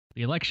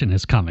The election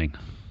is coming.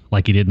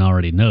 Like you didn't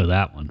already know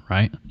that one,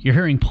 right? You're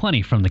hearing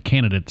plenty from the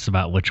candidates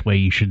about which way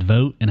you should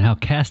vote and how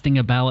casting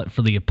a ballot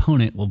for the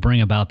opponent will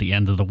bring about the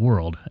end of the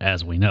world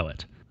as we know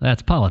it.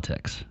 That's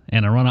politics,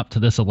 and a run-up to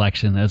this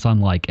election is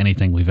unlike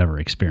anything we've ever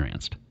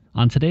experienced.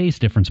 On today's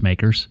Difference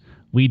Makers,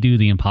 we do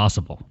the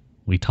impossible.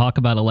 We talk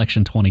about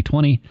election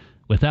 2020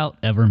 without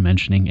ever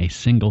mentioning a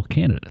single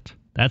candidate.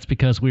 That's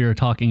because we are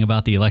talking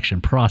about the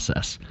election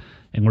process,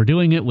 and we're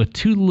doing it with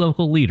two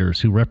local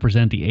leaders who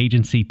represent the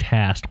agency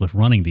tasked with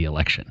running the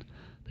election.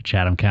 The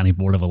Chatham County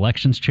Board of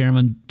Elections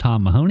Chairman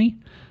Tom Mahoney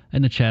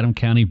and the Chatham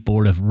County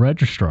Board of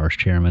Registrars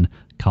Chairman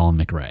Colin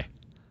McRae.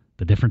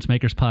 The Difference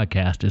Makers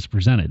podcast is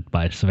presented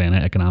by Savannah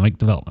Economic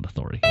Development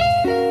Authority.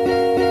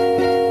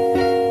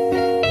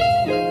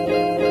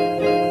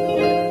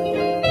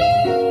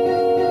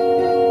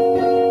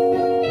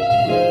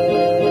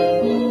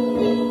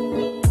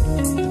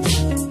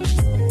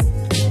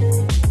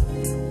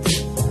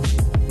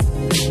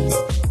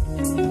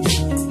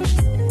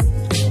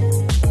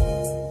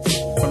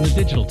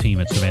 Digital team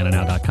at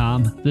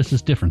SavannahNow.com, this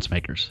is Difference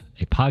Makers,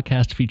 a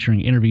podcast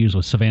featuring interviews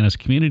with Savannah's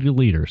community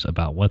leaders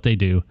about what they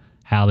do,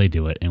 how they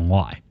do it, and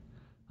why.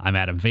 I'm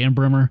Adam Van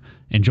Brimmer,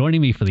 and joining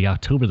me for the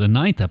October the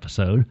 9th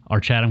episode are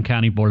Chatham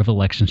County Board of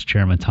Elections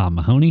Chairman Tom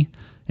Mahoney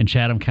and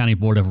Chatham County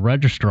Board of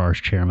Registrars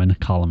Chairman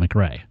Colin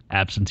McRae.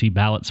 Absentee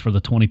ballots for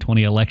the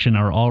 2020 election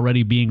are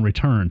already being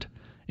returned,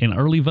 and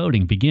early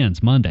voting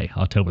begins Monday,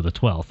 October the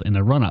 12th, in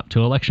the run-up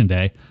to Election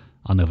Day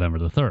on November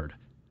the 3rd.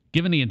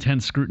 Given the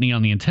intense scrutiny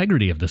on the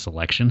integrity of this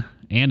election,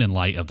 and in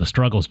light of the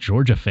struggles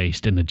Georgia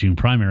faced in the June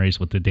primaries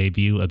with the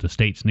debut of the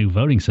state's new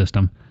voting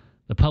system,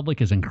 the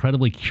public is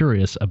incredibly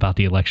curious about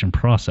the election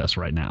process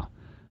right now.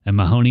 And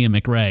Mahoney and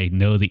McRae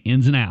know the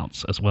ins and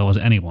outs as well as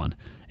anyone,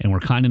 and were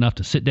kind enough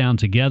to sit down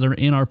together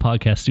in our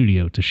podcast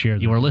studio to share.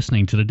 You are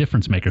listening to the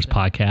Difference Makers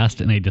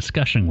podcast in a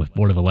discussion with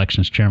Board of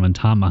Elections Chairman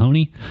Tom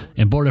Mahoney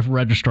and Board of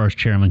Registrars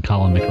Chairman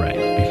Colin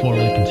McRae. Before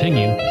we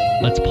continue,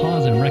 let's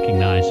pause and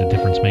recognize the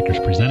Difference Makers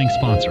presenting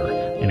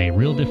sponsor and a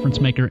real difference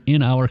maker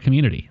in our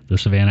community, the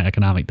Savannah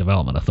Economic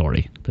Development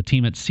Authority. The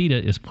team at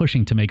SETA is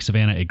pushing to make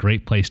Savannah a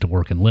great place to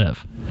work and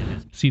live.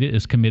 SETA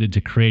is committed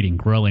to creating,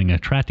 growing, and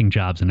attracting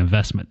jobs and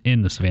investment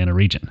in the Savannah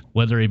region.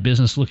 Whether a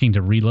business looking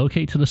to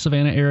relocate to the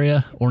Savannah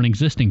area or an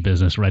existing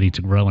business ready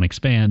to grow and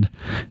expand,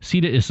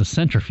 SETA is the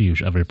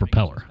centrifuge of a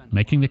propeller,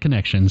 making the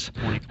connections,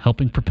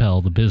 helping propel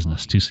the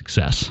business to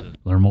success.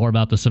 Learn more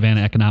about the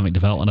Savannah Economic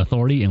Development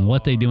Authority and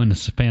what they do in the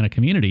Savannah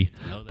community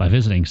by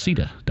visiting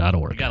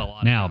SETA.org.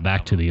 Now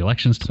back to the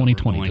elections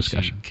 2020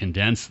 discussion.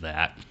 Condense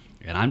that,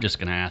 and I'm just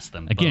going to ask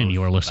them. Again,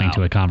 you are listening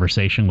to a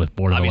conversation with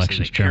Board of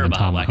Elections Chairman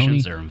Tom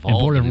Mahoney and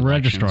Board of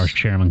Registrars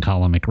Chairman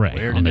Colin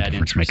McRae on the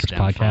Difference Makers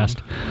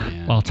podcast.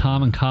 While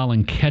Tom and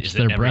Colin catch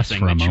their breaths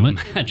for a moment,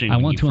 I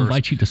want to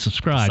invite you to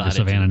subscribe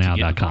to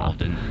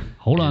SavannahNow.com.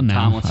 Hold on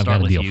now, I've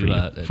got a deal for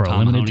you. For a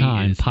limited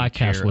time,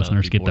 podcast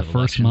listeners get the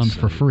first month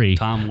for free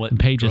and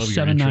pay just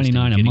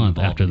 $7.99 a month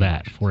after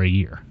that for a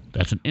year.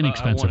 That's an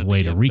inexpensive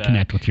way to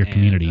reconnect with your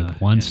community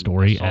one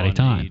story at a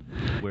time.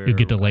 You'll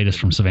get the latest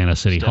from Savannah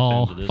City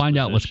Hall, find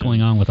out what's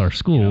going on with our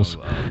schools,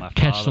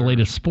 catch the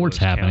latest sports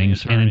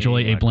happenings, and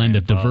enjoy a blend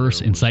of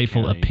diverse,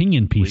 insightful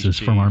opinion pieces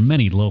from our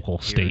many local,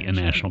 state, and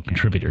national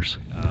contributors.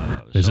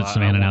 Visit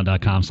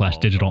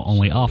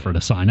SavannahNow.com/digital-only offer to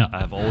sign up.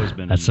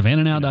 That's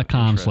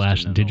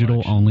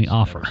SavannahNow.com/digital-only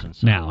offer.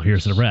 Now,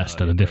 here's the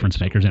rest of the Difference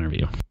Makers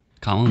interview.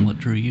 Colin, what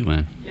drew you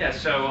in?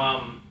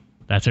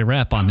 That's a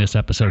wrap on this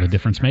episode of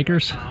Difference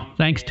Makers.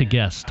 Thanks to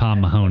guests Tom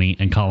Mahoney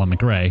and Colin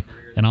McRae,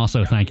 and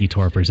also thank you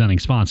to our presenting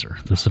sponsor,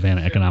 the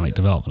Savannah Economic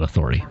Development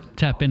Authority.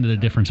 Tap into the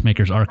Difference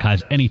Makers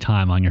archives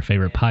anytime on your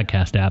favorite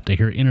podcast app to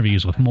hear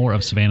interviews with more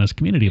of Savannah's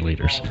community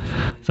leaders,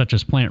 such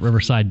as Plant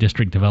Riverside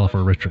District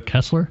Developer Richard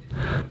Kessler,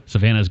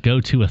 Savannah's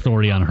go-to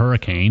authority on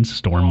hurricanes,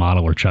 storm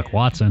modeler Chuck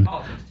Watson,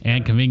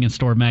 and convenience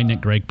store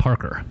magnate Greg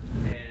Parker.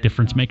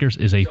 Difference Makers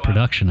is a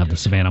production of the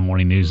Savannah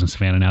Morning News and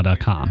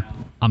SavannahNow.com.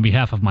 On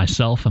behalf of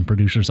myself and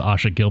producers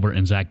Asha Gilbert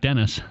and Zach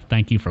Dennis,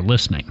 thank you for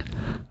listening.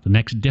 The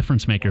next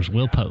Difference Makers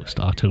will post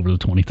October the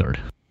 23rd.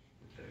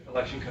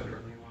 Election code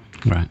early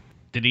on. Right.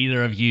 Did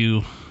either of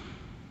you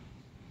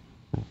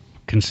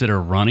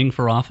consider running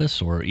for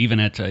office, or even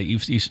at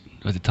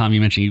the time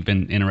you mentioned you've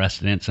been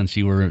interested in it since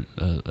you were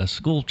a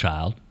school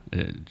child?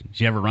 Did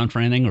you ever run for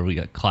anything, or we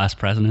got class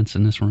presidents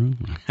in this room?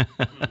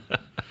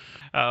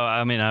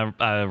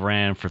 I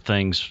ran for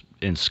things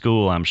in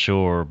school, I'm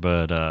sure,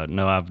 but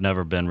no, I've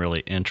never been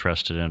really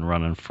interested in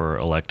running for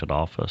elected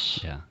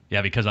office.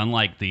 Yeah, because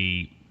unlike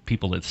the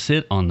people that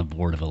sit on the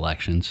Board of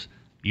Elections,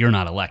 you're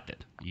not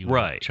elected. You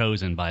are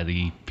chosen by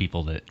the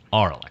people that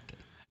are elected.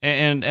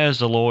 And as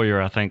a lawyer,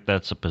 I think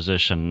that's a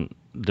position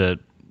that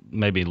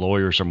maybe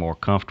lawyers are more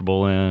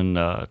comfortable in.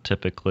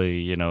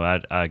 Typically,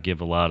 I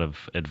give a lot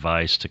of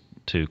advice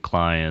to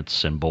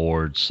clients and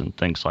boards and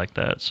things like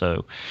that.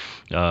 So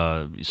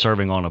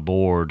serving on a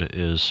board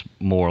is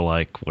more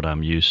like what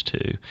I'm used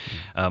to.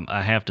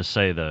 I have to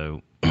say,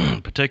 though,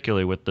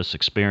 particularly with this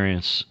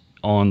experience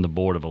on the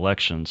Board of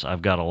Elections,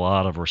 I've got a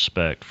lot of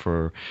respect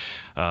for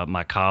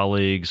my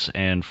colleagues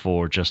and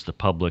for just the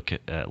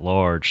public at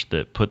large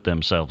that put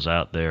themselves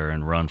out there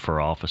and run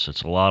for office.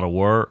 It's a lot of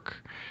work.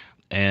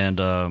 And,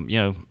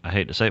 I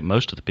hate to say it,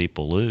 most of the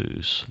people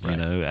lose, Right.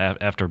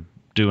 After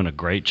doing a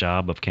great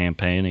job of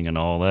campaigning and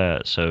all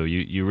that. So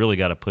you really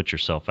got to put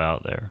yourself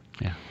out there.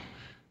 Yeah.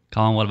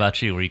 Colin, what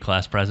about you? Were you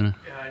class president?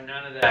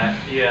 None of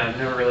that. Yeah, I've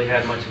never really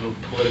had much of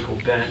a political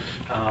bent.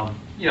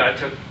 I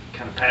took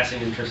kind of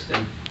passing interest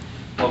in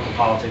local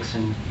politics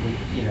and,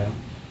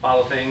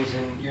 follow things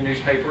in your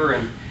newspaper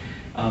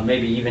and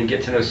maybe even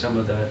get to know some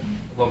of the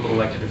local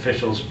elected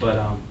officials,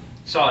 but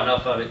saw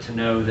enough of it to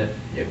know that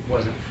it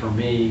wasn't for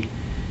me.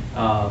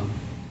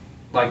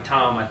 Like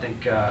Tom, I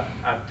think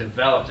I've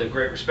developed a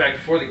great respect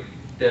for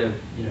the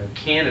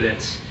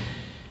candidates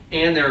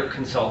and their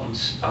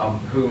consultants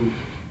who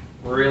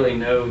really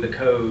know the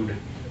code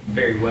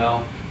very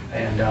well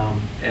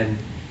and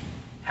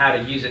how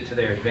to use it to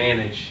their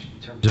advantage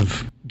in terms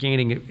of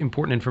gaining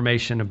important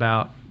information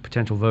about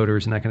potential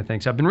voters and that kind of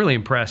thing. So I've been really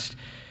impressed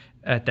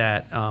at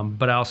that,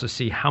 but I also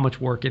see how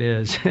much work it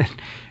is.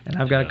 And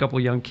I've got a couple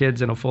of young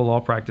kids in a full law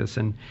practice,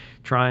 and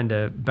trying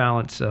to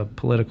balance a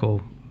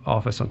political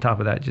office on top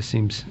of that just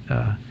seems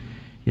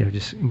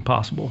just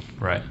impossible.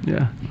 Right.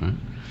 Yeah. Right.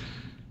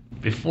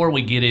 Before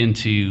we get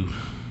into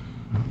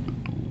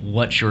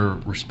what your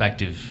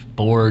respective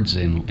boards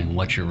and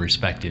what your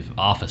respective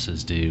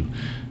offices do,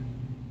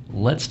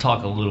 let's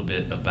talk a little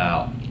bit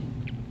about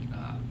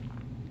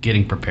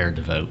getting prepared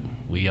to vote.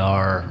 We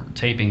are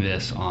taping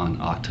this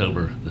on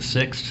October the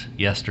 6th.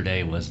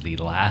 Yesterday was the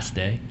last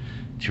day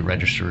to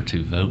register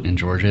to vote in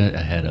Georgia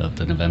ahead of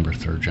the November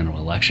 3rd general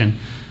election.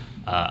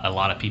 A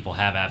lot of people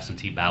have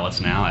absentee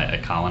ballots now.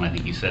 Colin, I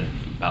think you said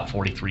about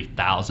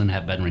 43,000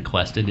 have been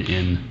requested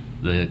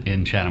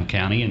in Chatham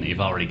County, and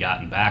they've already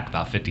gotten back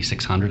about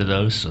 5,600 of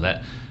those. So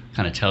that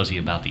kind of tells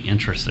you about the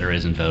interest there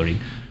is in voting.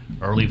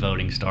 Early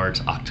voting starts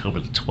October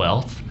the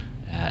 12th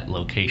at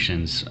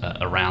locations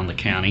around the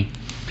county.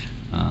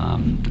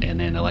 And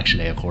then Election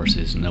Day, of course,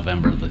 is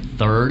November the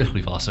 3rd.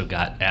 We've also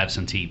got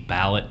absentee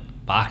ballot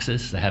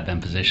boxes that have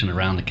been positioned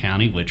around the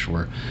county, which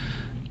were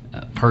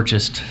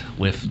purchased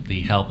with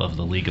the help of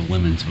the League of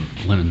Women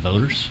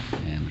Voters.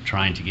 And we're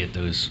trying to get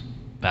those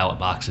ballot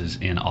boxes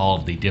in all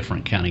of the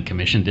different county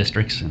commission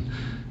districts. And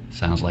it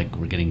sounds like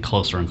we're getting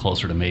closer and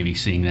closer to maybe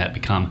seeing that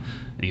become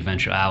an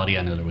eventuality.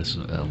 I know there was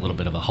a little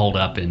bit of a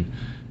holdup in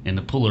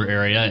the Pooler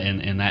area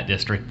in that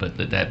district, but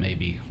that may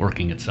be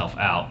working itself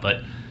out.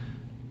 But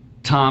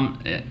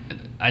Tom,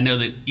 I know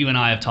that you and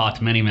I have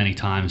talked many, many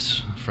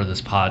times for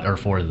this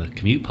for the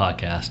Commute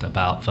podcast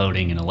about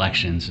voting and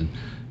elections. And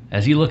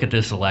as you look at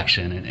this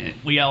election, and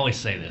we always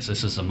say this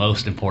is the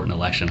most important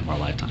election of our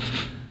lifetime.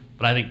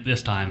 But I think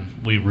this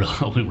time we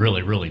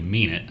really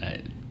mean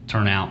it.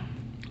 Turnout,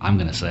 I'm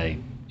going to say,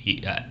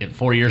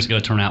 4 years ago,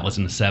 turnout was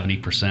in the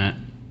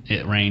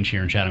 70% range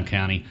here in Chatham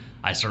County.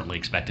 I certainly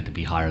expect it to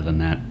be higher than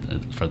that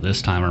for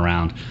this time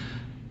around.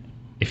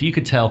 If you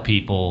could tell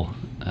people,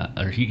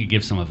 or if you could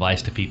give some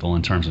advice to people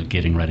in terms of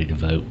getting ready to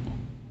vote,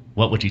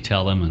 what would you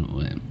tell them,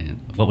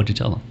 and what would you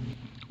tell them?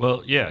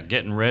 Well, yeah,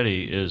 getting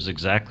ready is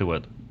exactly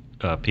what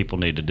people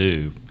need to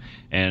do,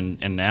 and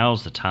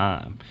now's the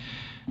time.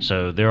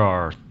 So there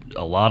are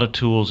a lot of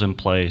tools in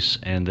place,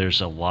 and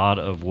there's a lot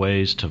of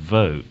ways to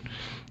vote,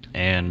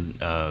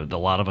 and a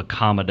lot of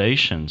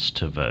accommodations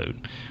to vote.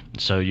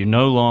 So you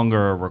no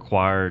longer are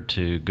required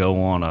to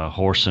go on a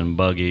horse and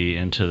buggy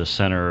into the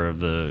center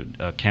of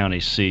the county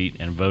seat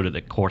and vote at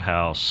the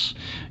courthouse.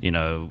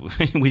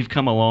 We've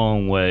come a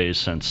long way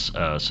since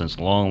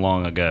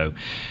long ago.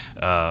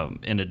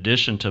 In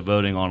addition to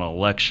voting on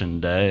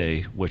election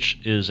day, which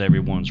is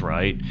everyone's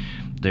right,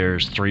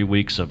 there's 3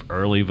 weeks of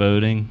early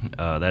voting.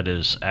 That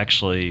is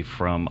actually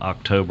from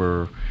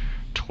October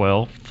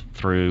 12th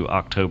through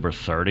October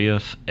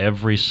 30th,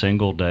 every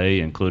single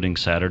day, including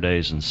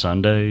Saturdays and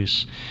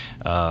Sundays.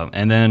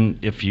 And then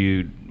if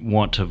you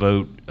want to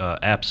vote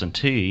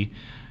absentee,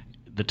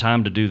 the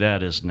time to do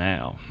that is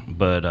now.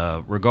 But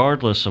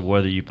regardless of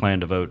whether you plan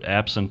to vote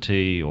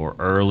absentee or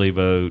early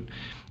vote,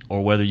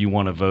 or whether you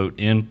want to vote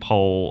in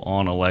poll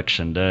on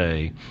election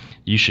day,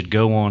 you should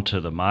go on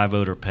to the My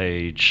Voter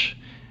page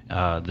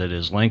that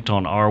is linked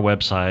on our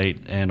website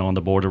and on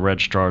the Board of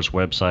Registrars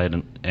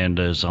website and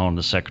is on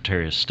the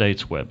Secretary of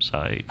State's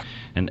website.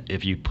 And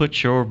if you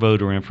put your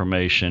voter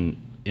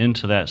information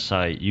into that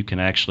site, you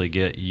can actually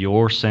get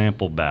your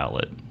sample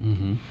ballot.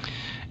 Mm-hmm.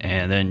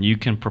 And then you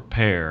can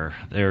prepare.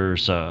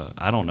 There's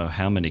I don't know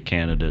how many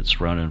candidates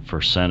running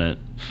for Senate.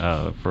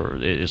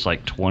 It's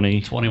like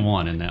 20.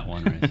 21 in that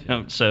one race.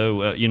 Yeah.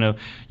 So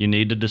you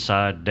need to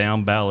decide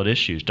down ballot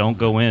issues. Don't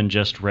go in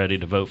just ready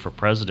to vote for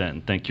president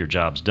and think your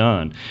job's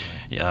done.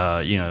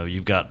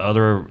 You've got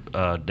other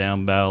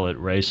down ballot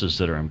races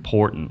that are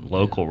important,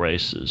 local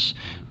races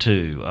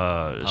too.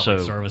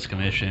 Public Service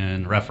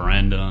Commission,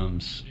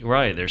 referendums.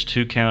 Right. There's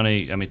two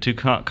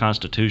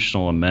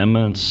constitutional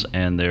amendments,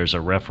 and there's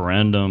a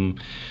referendum.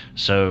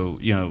 So,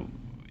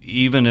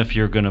 even if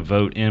you're going to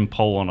vote in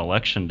poll on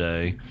election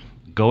day,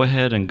 go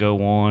ahead and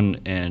go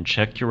on and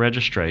check your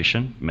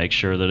registration, make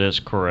sure that it's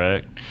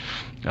correct.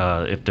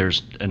 If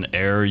there's an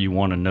error, you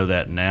want to know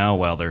that now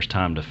while there's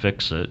time to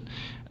fix it.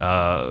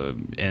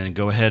 And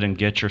go ahead and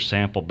get your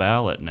sample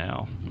ballot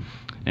now.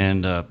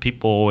 And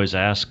people always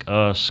ask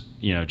us,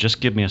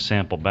 just give me a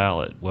sample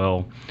ballot.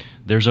 Well,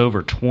 there's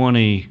over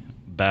 20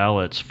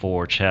 ballots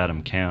for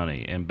Chatham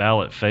County, and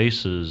ballot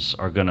faces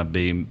are going to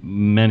be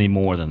many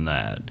more than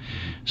that.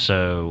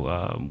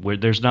 So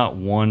there's not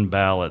one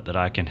ballot that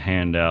I can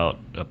hand out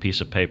a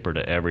piece of paper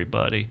to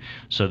everybody.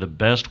 So the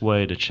best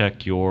way to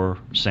check your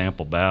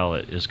sample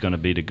ballot is going to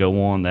be to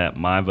go on that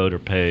My Voter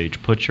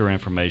page, put your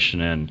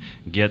information in,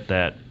 get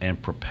that, and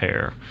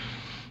prepare.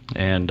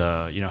 And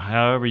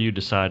however you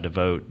decide to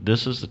vote,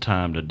 this is the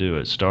time to do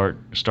it. Start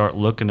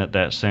looking at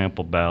that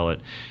sample ballot.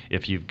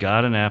 If you've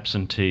got an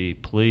absentee,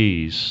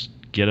 please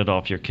get it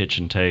off your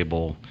kitchen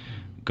table.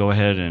 Go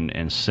ahead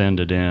and send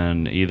it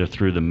in either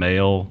through the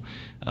mail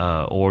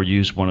or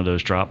use one of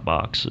those drop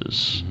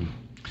boxes. Mm-hmm.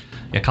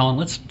 Yeah, Colin,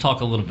 let's talk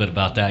a little bit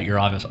about that. Your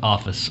office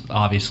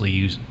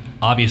obviously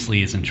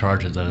is in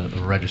charge of the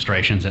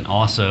registrations and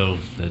also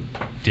the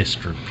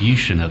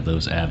distribution of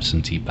those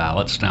absentee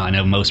ballots. Now, I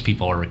know most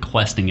people are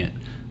requesting it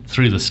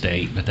through the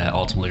state, but that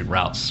ultimately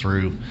routes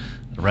through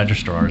the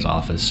Registrar's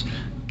office.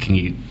 Can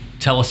you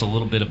tell us a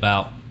little bit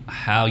about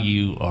how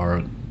you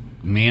are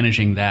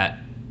managing that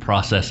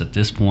process at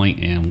this point,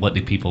 and what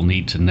do people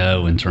need to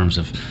know in terms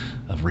of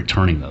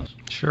returning those?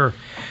 Sure.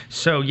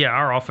 So, yeah,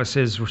 our office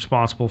is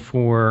responsible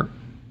for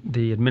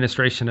the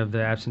administration of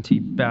the absentee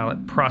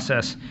ballot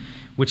process,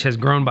 which has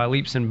grown by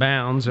leaps and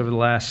bounds over the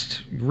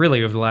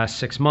last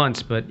 6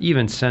 months. But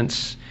even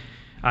since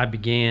I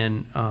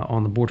began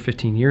on the board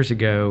 15 years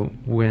ago,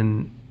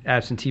 when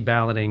absentee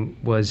balloting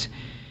was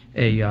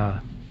a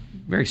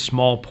very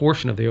small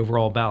portion of the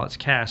overall ballots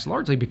cast,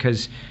 largely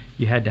because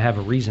you had to have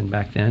a reason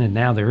back then, and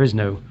now there is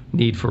no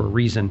need for a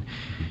reason.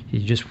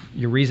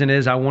 Your reason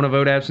is, I want to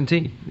vote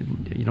absentee.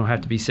 You don't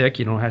have to be sick.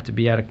 You don't have to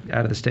be out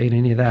of the state,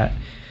 any of that.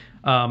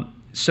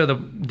 So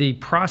the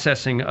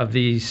processing of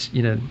these,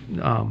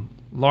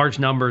 large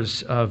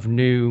numbers of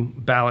new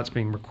ballots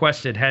being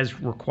requested has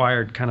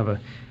required kind of a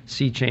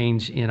sea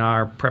change in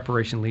our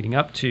preparation leading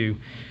up to,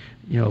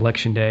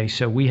 Election Day.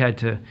 So we had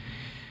to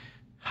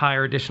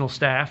hire additional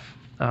staff.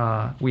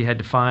 We had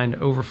to find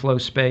overflow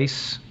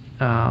space.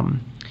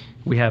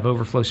 We have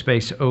overflow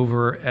space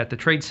over at the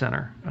Trade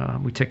Center.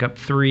 We took up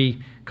 3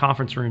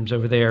 conference rooms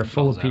over there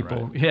full of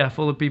people. Right? Yeah,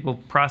 full of people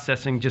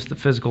processing just the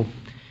physical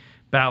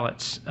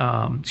ballots,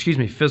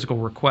 physical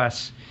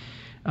requests.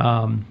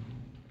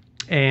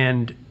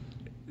 And,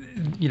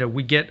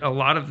 we get a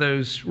lot of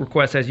those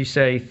requests, as you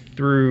say,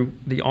 through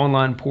the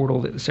online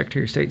portal that the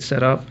Secretary of State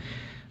set up.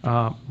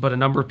 But a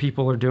number of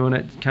people are doing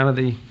it kind of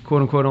the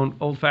quote-unquote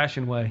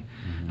old-fashioned way,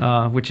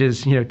 which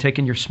is,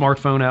 taking your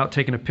smartphone out,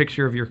 taking a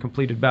picture of your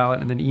completed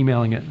ballot, and then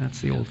emailing it. That's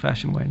the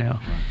old-fashioned way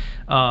now.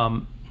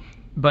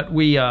 But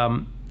we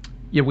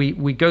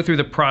go through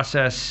the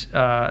process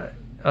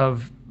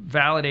of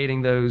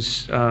validating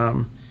those.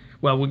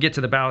 We'll get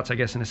to the ballots, I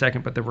guess, in a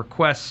second, but the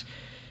requests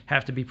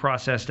have to be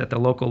processed at the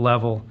local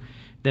level.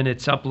 Then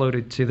it's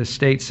uploaded to the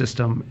state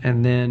system,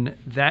 and then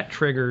that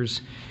triggers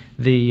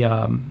the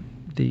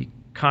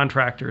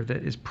contractor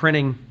that is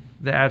printing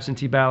the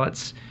absentee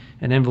ballots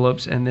and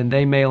envelopes, and then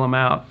they mail them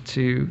out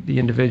to the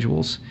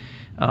individuals.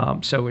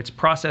 So it's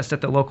processed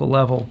at the local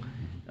level,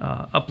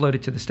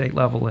 uploaded to the state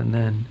level, and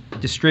then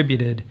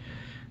distributed,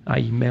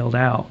 i.e. mailed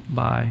out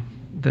by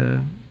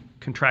the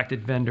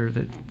contracted vendor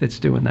that's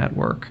doing that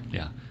work.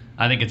 Yeah.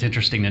 I think it's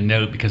interesting to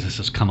note, because this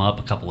has come up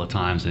a couple of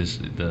times, is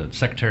the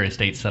Secretary of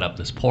State set up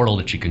this portal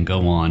that you can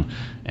go on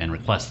and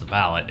request the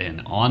ballot.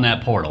 And on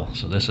that portal,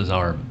 so this is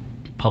our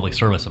public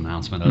service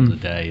announcement of the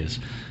day,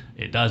 is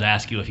it does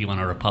ask you if you want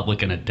a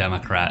Republican, a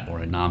Democrat, or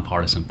a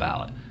nonpartisan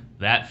ballot.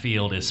 That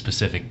field is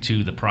specific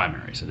to the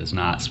primaries. It is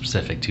not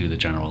specific to the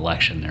general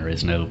election. There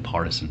is no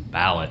partisan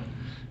ballot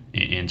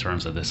in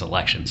terms of this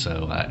election.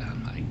 So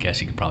I guess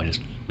you could probably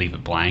just leave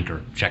it blank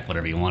or check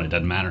whatever you want. It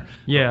doesn't matter.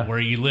 Yeah. Where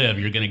you live,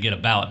 you're going to get a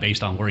ballot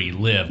based on where you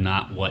live,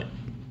 not what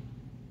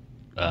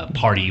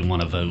party you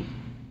want to vote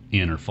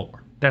in or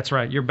for. That's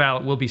right. Your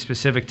ballot will be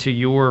specific to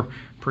your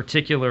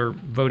particular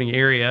voting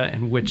area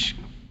and which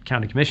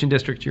county commission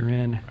district you're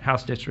in,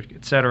 House district,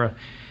 et cetera.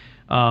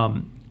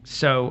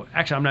 So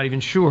actually, I'm not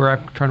even sure.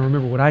 I'm trying to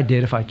remember what I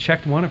did. If I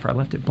checked one, if I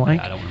left it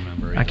blank. I don't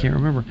remember either. I can't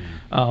remember.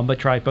 Yeah. But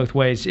try it both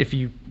ways. If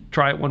you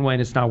try it one way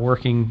and it's not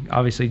working,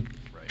 obviously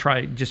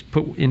just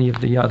put any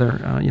of the other,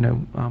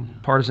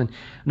 partisan.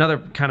 Another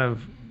kind of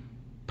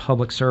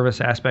public service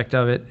aspect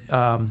of it,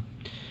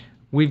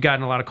 we've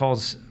gotten a lot of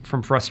calls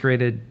from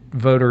frustrated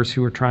voters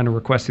who are trying to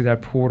request through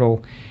that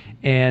portal,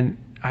 and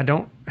I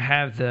don't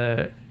have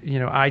the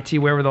IT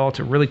wherewithal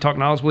to really talk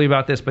knowledgeably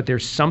about this, but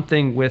there's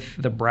something with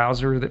the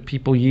browser that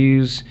people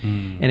use,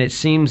 and it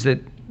seems that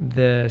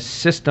the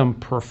system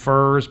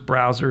prefers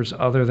browsers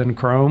other than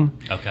Chrome.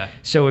 Okay.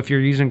 So if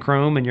you're using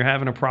Chrome and you're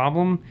having a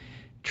problem,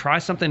 try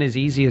something as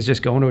easy as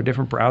just going to a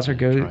different browser.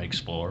 Try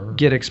Explorer.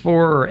 Get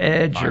Explorer or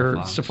Edge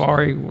Firefox, or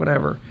Safari,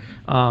 whatever.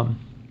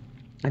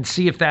 and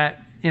see if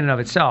that in and of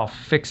itself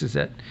fixes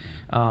it.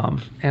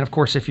 And of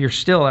course, if you're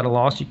still at a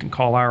loss, you can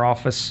call our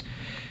office,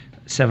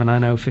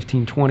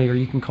 790-1520, or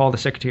you can call the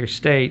Secretary of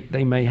State.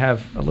 They may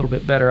have a little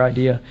bit better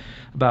idea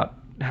about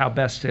how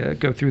best to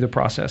go through the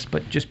process.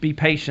 But just be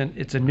patient.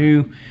 It's a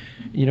new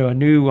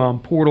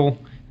portal.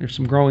 There's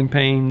some growing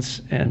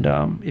pains, and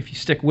if you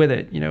stick with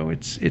it,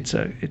 it's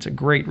a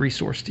great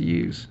resource to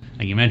use.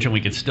 And you mentioned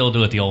we could still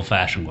do it the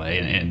old-fashioned way,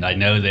 and I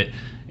know that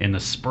in the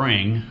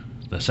spring,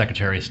 the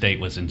Secretary of State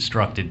was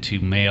instructed to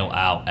mail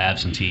out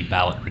absentee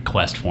ballot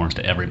request forms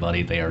to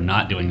everybody. They are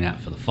not doing that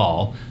for the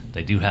fall.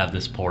 They do have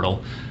this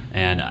portal,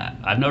 and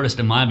I've noticed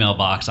in my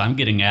mailbox, I'm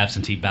getting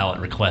absentee ballot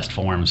request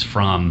forms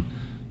from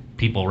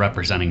people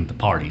representing the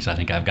parties. I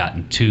think I've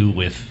gotten 2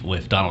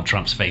 with Donald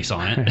Trump's face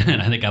on it,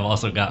 and I think I've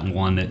also gotten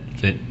one that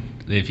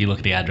if you look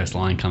at the address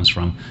line, comes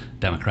from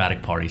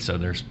Democratic Party. So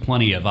there's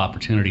plenty of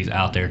opportunities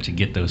out there to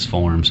get those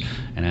forms,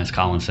 and as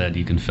Colin said,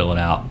 you can fill it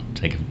out,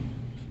 take a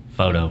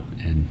photo,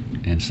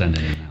 and send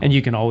it in. And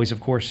you can always, of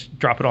course,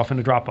 drop it off in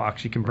the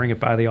Dropbox. You can bring it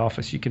by the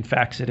office. You can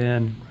fax it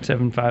in,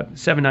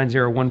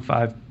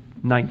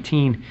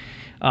 790-1519.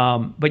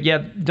 But yeah,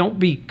 don't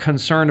be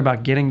concerned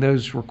about getting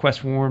those request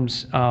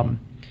forms.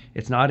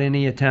 It's not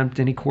any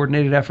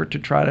coordinated effort to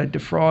try to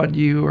defraud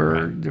you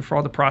or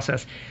defraud the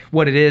process.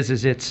 What it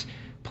is it's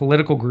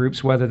political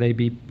groups, whether they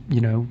be,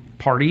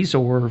 parties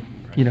or,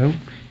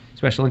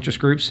 special interest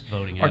groups.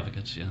 Voting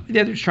advocates, yeah.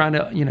 They're just trying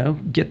to,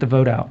 get the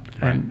vote out.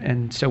 Right.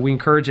 And so we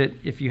encourage it.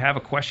 If you have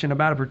a question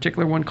about a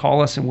particular one,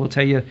 call us and we'll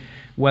tell you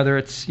whether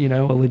it's, a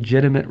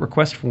legitimate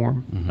request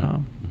form.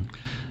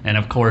 And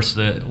of course,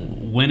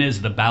 when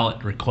is the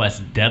ballot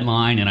request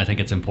deadline? And I think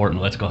it's important.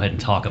 Let's go ahead and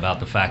talk about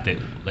the fact that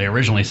they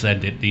originally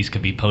said that these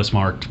could be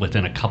postmarked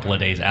within a couple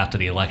of days after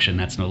the election.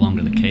 That's no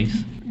longer the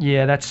case.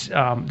 Yeah,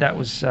 that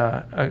was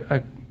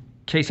a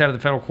case out of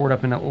the federal court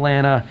up in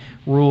Atlanta,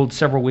 ruled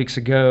several weeks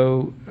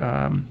ago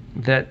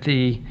that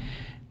the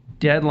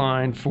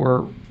deadline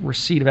for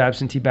receipt of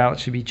absentee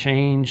ballots should be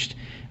changed.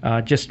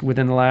 Just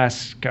within the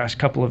last,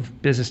 couple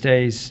of business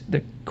days,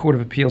 the Court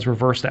of Appeals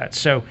reversed that.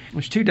 So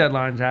there's 2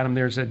 deadlines, Adam.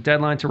 There's a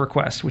deadline to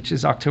request, which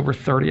is October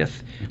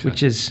 30th,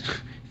 which is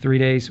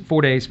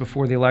 4 days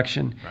before the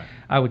election. Right.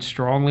 I would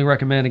strongly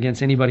recommend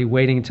against anybody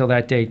waiting until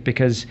that date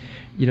because,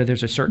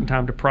 there's a certain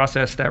time to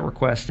process that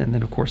request and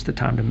then, of course, the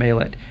time to mail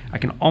it. I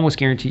can almost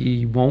guarantee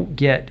you won't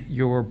get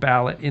your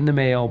ballot in the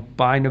mail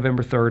by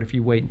November 3rd if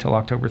you wait until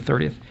October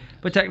 30th.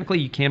 But technically,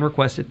 you can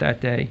request it that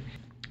day.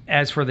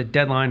 As for the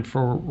deadline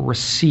for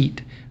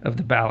receipt of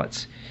the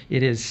ballots,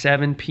 it is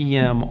 7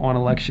 p.m. on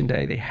Election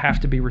Day. They have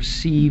to be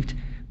received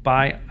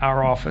by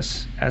our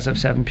office as of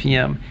 7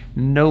 p.m.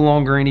 No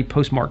longer any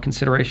postmark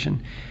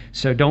consideration.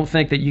 So don't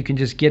think that you can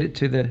just get it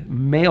to the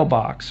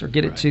mailbox or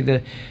get it to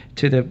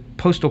the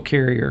postal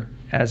carrier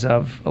as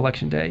of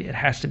Election Day. It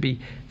has to be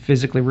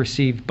physically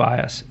received by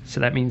us. So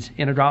that means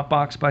in a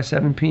Dropbox by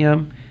 7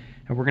 p.m.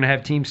 And we're going to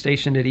have teams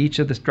stationed at each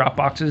of the drop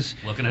boxes.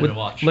 Looking at a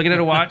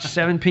watch.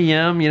 7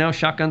 p.m.,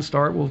 shotgun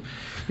start. We'll,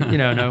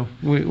 no,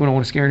 we don't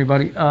want to scare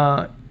anybody.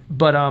 But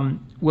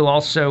we'll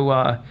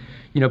also,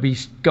 be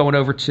going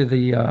over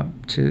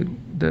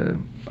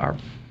to our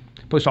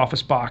post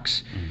office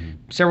box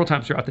several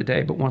times throughout the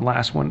day, but one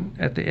last one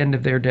at the end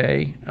of their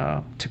day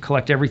to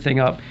collect everything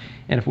up.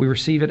 And if we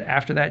receive it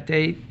after that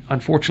date,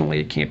 unfortunately,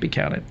 it can't be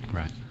counted.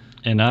 Right.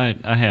 And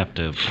I have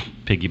to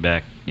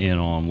piggyback in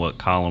on what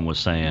Colin was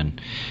saying.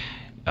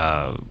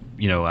 I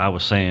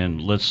was saying,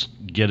 let's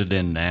get it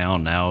in now.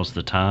 Now's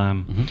the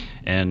time.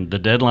 And the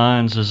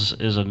deadlines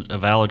is a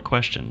valid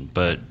question,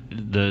 but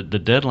the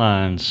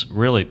deadlines,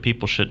 really,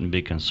 people shouldn't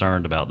be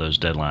concerned about those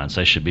deadlines.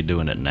 They should be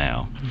doing it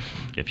now.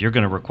 If you're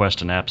going to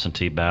request an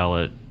absentee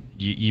ballot,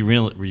 you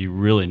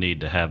really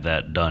need to have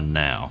that done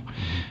now,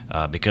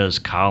 because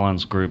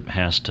Colin's group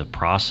has to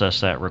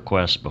process that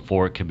request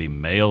before it can be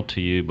mailed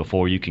to you,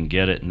 before you can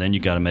get it, and then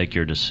you got to make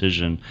your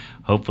decision,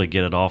 hopefully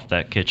get it off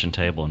that kitchen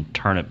table and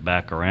turn it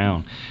back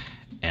around.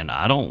 And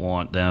I don't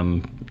want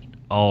them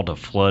all to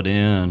flood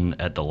in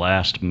at the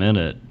last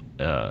minute,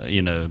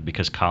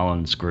 because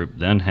Colin's group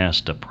then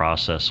has to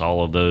process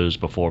all of those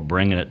before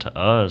bringing it to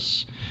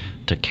us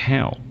to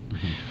count.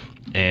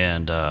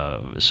 And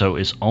so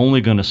it's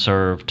only going to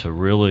serve to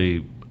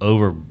really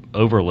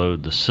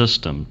overload the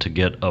system to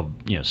get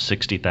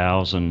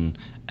 60,000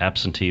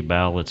 absentee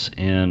ballots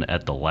in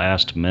at the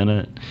last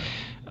minute.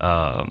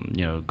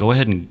 Go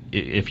ahead and,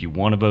 if you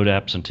want to vote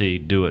absentee,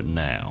 do it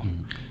now.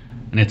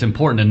 And it's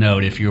important to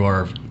note, if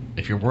you're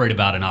worried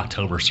about an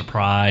October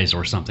surprise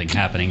or something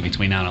happening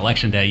between now and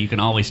Election Day, you can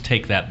always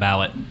take that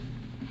ballot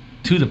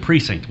to the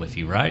precinct with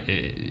you, right?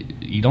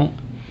 You can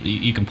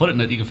you can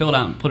fill it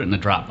out and put it in the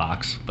drop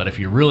box. But if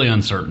you're really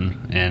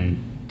uncertain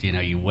and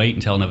you wait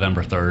until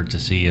November 3rd to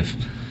see if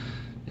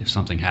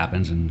something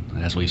happens,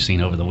 and as we've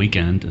seen over the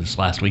weekend, this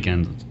last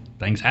weekend,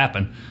 things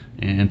happen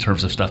in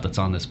terms of stuff that's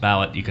on this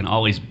ballot, you can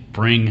always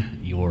bring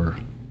your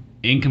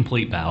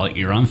incomplete ballot,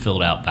 your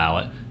unfilled out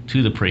ballot,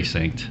 to the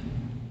precinct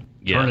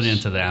turn it Yes.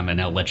 into them, and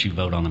they'll let you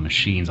vote on the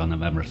machines on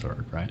November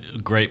 3rd, right?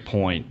 Great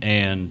point.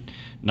 And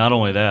not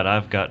only that,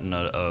 I've gotten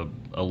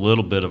a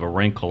little bit of a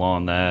wrinkle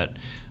on that.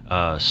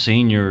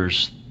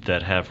 Seniors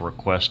that have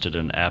requested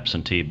an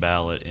absentee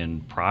ballot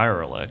in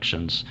prior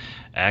elections,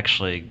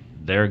 actually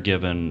they're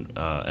given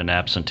an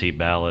absentee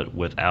ballot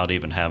without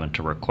even having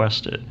to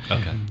request it.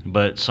 Okay.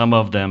 But some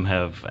of them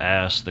have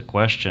asked the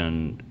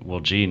question, well,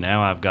 gee,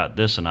 now I've got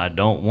this and I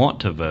don't want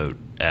to vote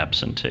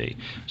absentee.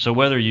 So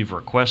whether you've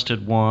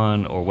requested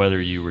one or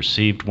whether you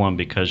received one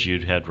because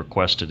you had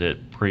requested it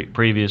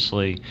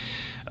previously,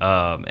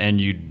 and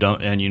you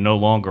no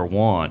longer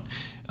want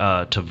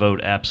to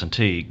vote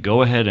absentee,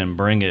 go ahead and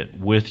bring it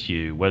with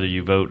you. Whether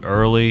you vote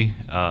early,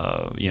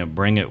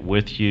 bring it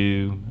with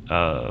you,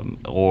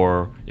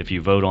 or if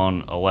you vote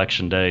on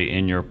election day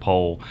in your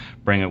poll,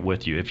 bring it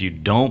with you. If you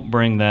don't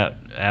bring that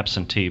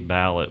absentee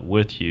ballot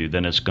with you,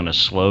 then it's going to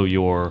slow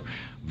your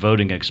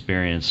voting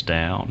experience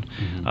down.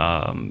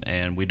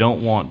 And we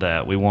don't want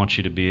that. We want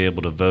you to be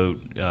able to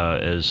vote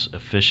as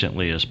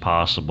efficiently as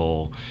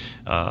possible.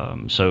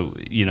 So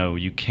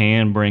you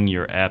can bring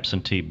your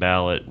absentee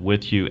ballot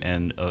with you,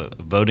 and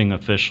voting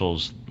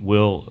officials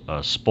will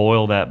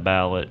spoil that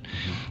ballot,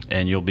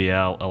 and you'll be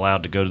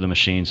allowed to go to the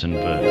machines and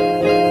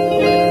vote.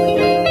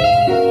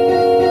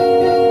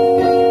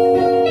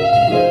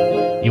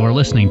 You are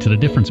listening to the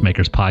Difference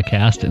Makers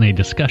podcast in a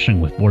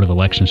discussion with Board of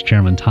Elections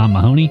Chairman Tom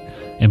Mahoney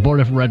and Board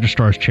of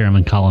Registrars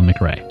Chairman Colin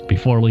McRae.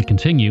 Before we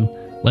continue,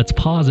 let's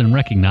pause and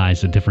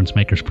recognize the Difference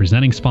Makers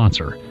presenting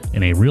sponsor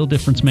and a real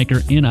difference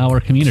maker in our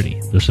community,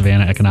 the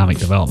Savannah Economic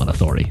Development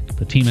Authority.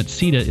 The team at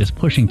CETA is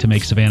pushing to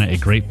make Savannah a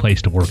great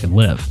place to work and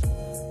live.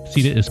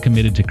 CETA is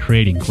committed to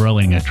creating,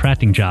 growing, and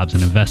attracting jobs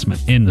and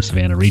investment in the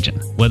Savannah region.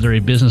 Whether a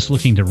business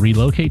looking to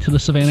relocate to the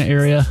Savannah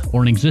area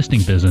or an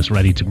existing business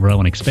ready to grow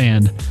and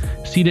expand,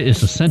 CETA is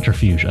the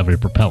centrifuge of a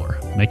propeller,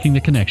 making the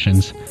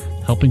connections,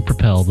 helping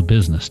propel the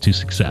business to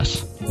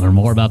success. Learn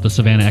more about the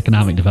Savannah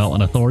Economic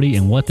Development Authority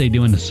and what they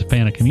do in the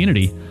Savannah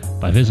community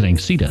by visiting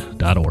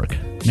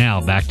CETA.org.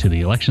 Now back to the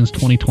Elections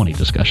 2020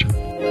 discussion.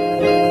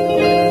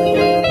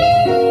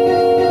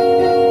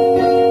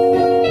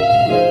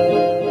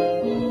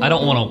 I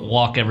don't want to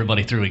walk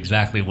everybody through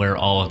exactly where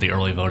all of the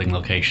early voting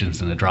locations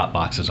and the drop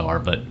boxes are,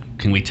 but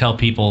can we tell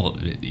people,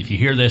 if you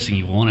hear this and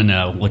you want to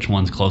know which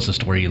one's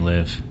closest to where you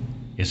live,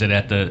 is it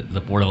at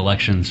the Board of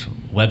Elections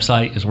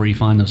website is where you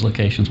find those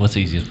locations? What's the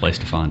easiest place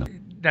to find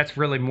them? That's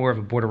really more of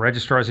a Board of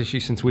Registrars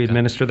issue since we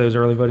administer those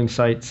early voting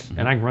sites.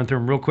 And I can run through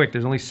them real quick.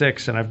 There's only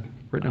 6, and I've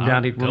written them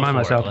down to remind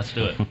myself. Let's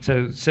do it.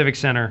 So Civic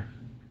Center,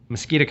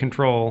 Mosquito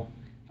Control,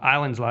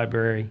 Islands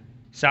Library,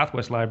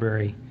 Southwest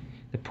Library,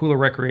 the Pooler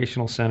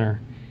Recreational Center,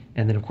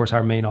 and then, of course,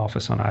 our main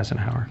office on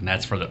Eisenhower. And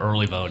that's for the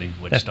early voting,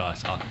 which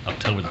starts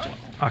October the 12th.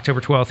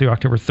 October 12th through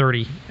October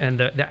 30. And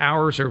the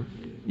hours are,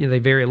 they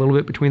vary a little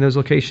bit between those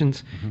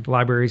locations. The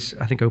libraries,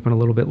 I think, open a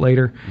little bit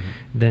later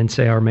than,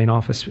 say, our main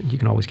office. You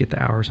can always get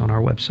the hours on our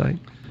website.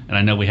 And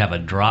I know we have a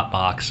drop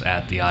box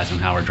at the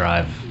Eisenhower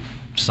Drive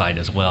site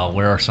as well.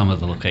 Where are some of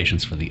the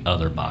locations for the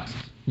other boxes?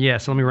 Yeah,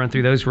 so let me run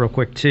through those real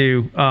quick,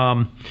 too.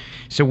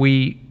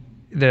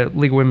 The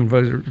League of Women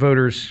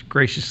Voters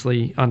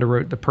graciously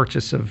underwrote the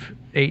purchase of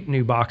 8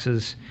 new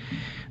boxes.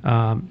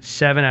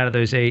 7 out of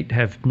those 8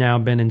 have now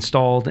been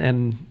installed,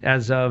 and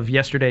as of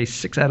yesterday,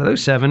 6 out of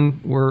those 7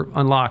 were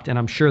unlocked, and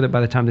I'm sure that by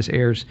the time this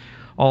airs,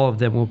 all of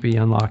them will be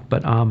unlocked.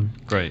 But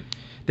Great.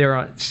 There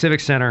are Civic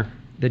Center,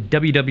 the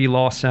WW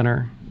Law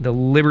Center, the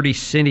Liberty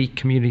City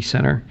Community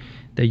Center,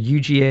 the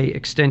UGA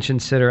Extension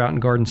Center out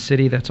in Garden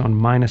City, that's on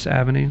Minas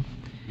Avenue,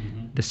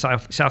 the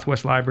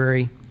Southwest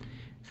Library,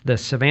 the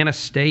Savannah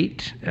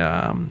State,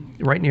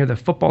 right near the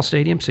football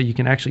stadium, so you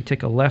can actually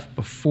take a left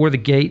before the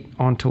gate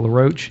onto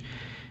LaRoche,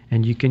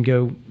 and you can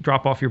go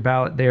drop off your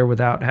ballot there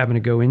without having to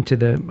go into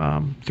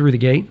through the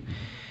gate.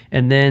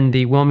 And then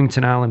the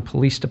Wilmington Island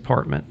Police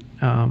Department,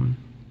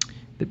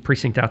 the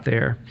precinct out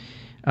there.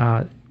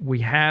 We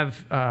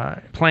have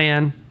a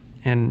plan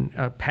and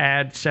a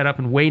pad set up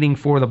and waiting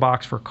for the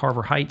box for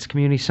Carver Heights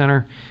Community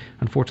Center.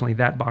 Unfortunately,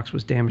 that box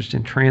was damaged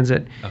in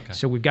transit. Okay.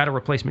 So we've got a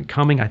replacement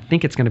coming. I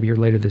think it's going to be here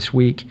later this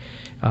week.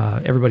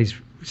 Everybody's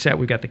set.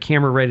 We've got the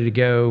camera ready to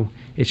go.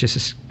 It's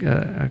just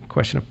a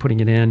question of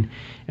putting it in.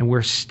 And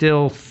we're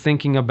still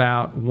thinking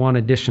about one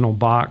additional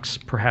box,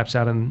 perhaps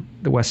out on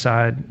the west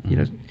side,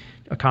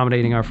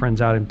 accommodating our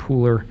friends out in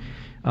Pooler.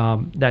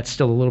 That's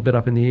still a little bit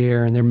up in the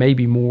air, and there may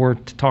be more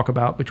to talk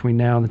about between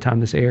now and the time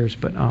this airs.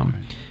 But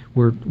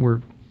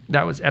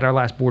that was at our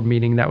last board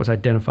meeting. That was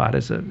identified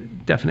as a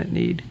definite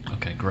need.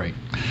 Okay, great.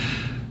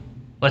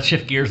 Let's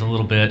shift gears a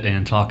little bit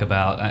and talk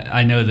about,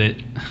 I know that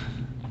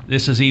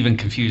this is even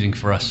confusing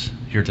for us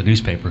here at the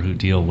newspaper who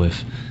deal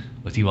with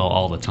you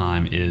all the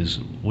time, is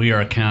we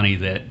are a county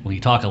that when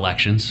you talk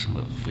elections,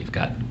 we've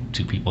got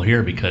 2 people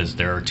here because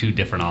there are 2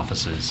 different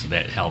offices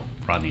that help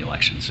run the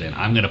elections. And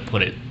I'm going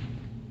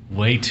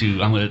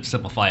to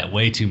simplify it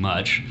way too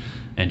much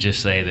and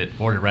just say that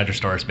Board of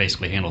Registrars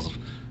basically handles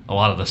a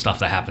lot of the stuff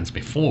that happens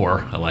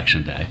before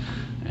Election Day,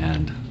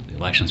 and the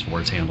Elections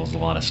Board handles a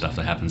lot of stuff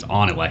that happens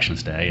on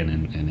Elections Day and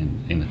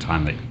in the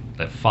time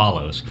that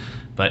follows.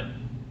 But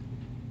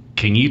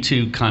can you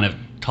two kind of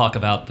talk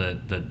about the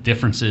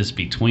differences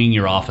between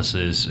your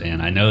offices?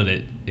 And I know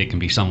that it can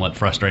be somewhat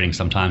frustrating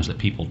sometimes that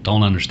people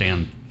don't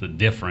understand the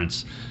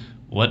difference.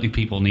 What do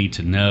people need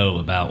to know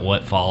about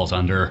what falls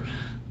under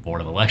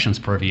Board of Elections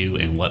purview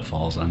and what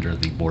falls under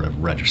the Board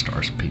of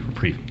Registrars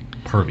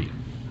purview?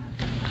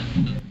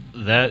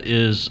 That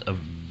is a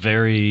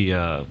very,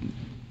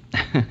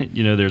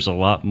 there's a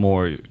lot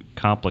more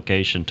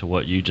complication to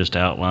what you just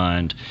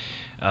outlined.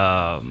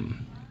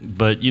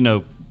 But,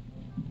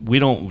 we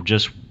don't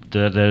just,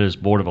 that is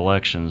Board of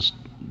Elections,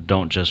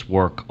 don't just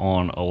work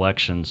on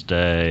Elections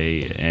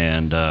Day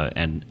and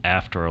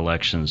after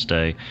Elections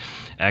Day.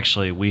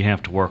 Actually, we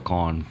have to work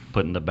on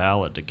putting the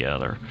ballot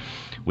together.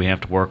 We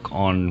have to work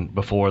on,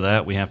 before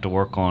that, we have to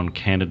work on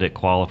candidate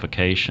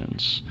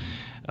qualifications.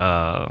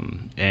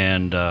 And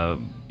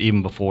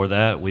even before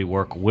that, we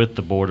work with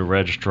the Board of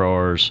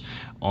Registrars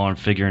on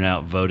figuring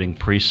out voting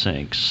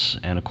precincts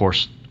and, of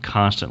course,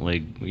 constantly,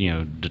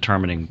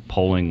 determining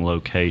polling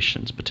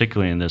locations,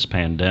 particularly in this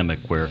pandemic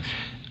where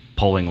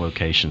polling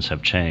locations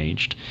have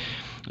changed.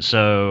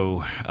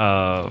 So,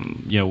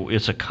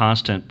 it's a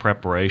constant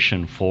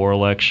preparation for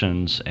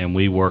elections, and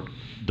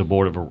the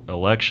Board of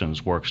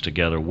Elections works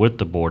together with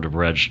the Board of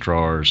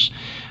Registrars.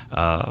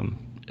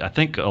 I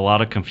think a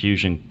lot of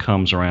confusion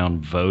comes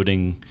around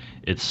voting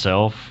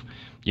itself.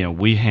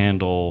 We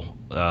handle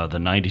the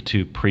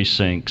 92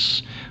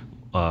 precincts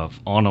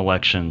on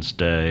Elections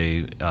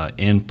Day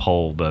in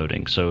poll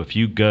voting. So if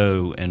you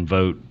go and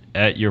vote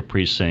at your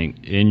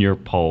precinct in your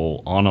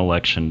poll on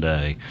Election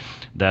Day,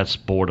 that's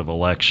Board of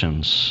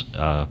Elections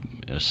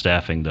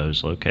staffing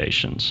those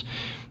locations.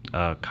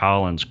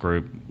 Colin's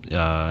group,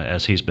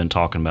 as he's been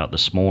talking about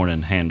this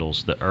morning,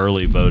 handles the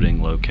early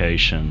voting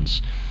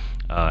locations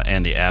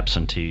and the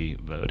absentee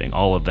voting.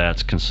 All of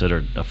that's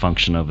considered a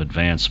function of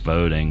advanced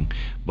voting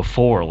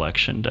before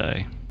Election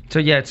Day. So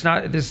yeah, it's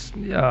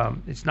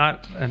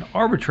not an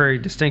arbitrary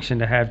distinction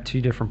to have two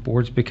different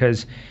boards,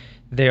 because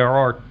there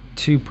are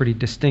two pretty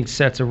distinct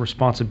sets of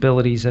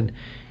responsibilities, and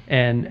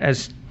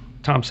as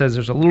Tom says,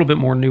 there's a little bit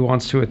more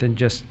nuance to it than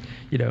just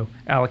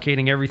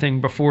allocating everything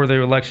before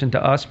the election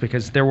to us,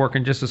 because they're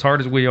working just as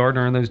hard as we are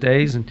during those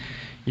days, and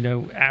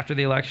after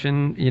the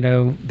election,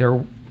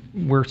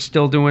 we're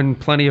still doing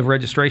plenty of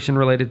registration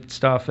related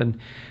stuff, and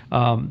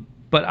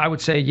but I would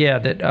say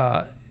that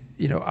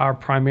our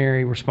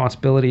primary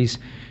responsibilities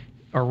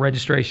are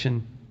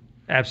registration,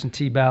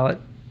 absentee ballot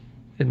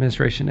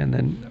administration, and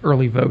then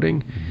early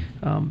voting.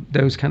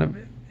 Those kind of,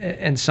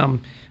 and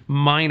some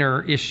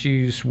minor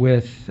issues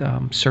with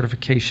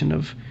certification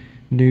of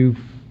new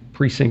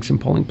precincts and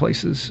polling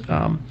places,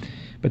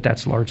 but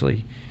that's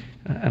largely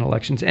an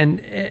elections. And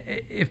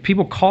if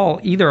people call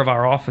either of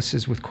our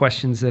offices with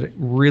questions that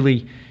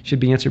really should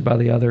be answered by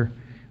the other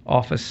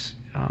office,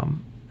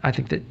 I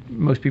think that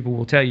most people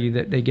will tell you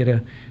that they get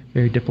a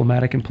very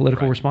diplomatic and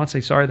political response.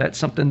 Say, sorry, that's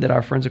something that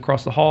our friends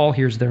across the hall,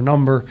 here's their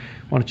number,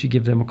 why don't you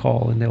give them a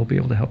call, and they'll be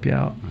able to help you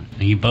out.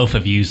 And you both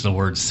have used the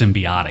word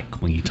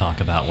symbiotic when you talk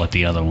about what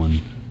the other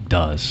one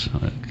does.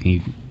 Can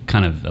you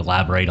kind of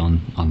elaborate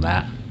on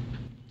that?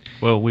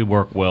 Well, we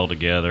work well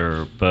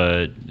together,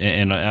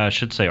 and I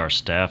should say our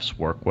staffs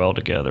work well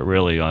together.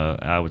 Really,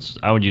 I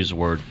would use the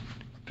word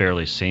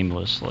fairly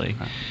seamlessly.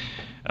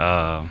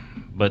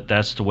 But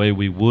that's the way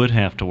we would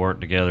have to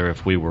work together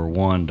if we were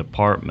one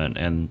department,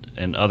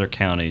 and other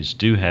counties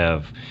do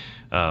have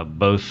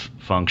both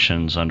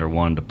functions under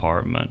one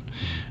department.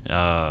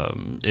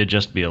 It'd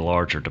just be a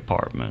larger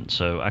department.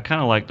 So I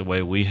kind of like the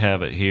way we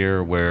have it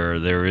here, where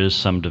there is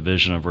some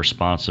division of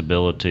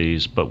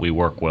responsibilities, but we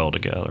work well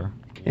together.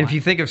 And if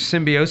you think of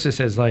symbiosis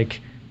as like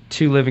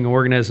two living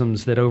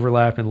organisms that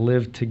overlap and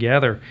live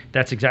together,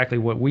 that's exactly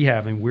what we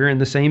have. And we're in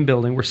the same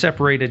building. We're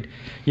separated,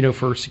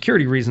 for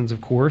security reasons,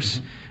 of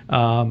course.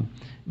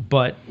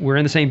 But we're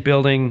in the same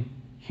building,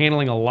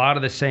 handling a lot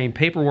of the same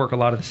paperwork, a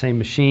lot of the same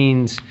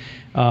machines,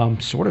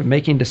 sort of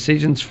making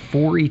decisions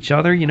for each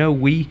other.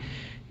 We,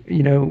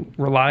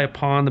 rely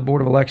upon the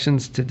Board of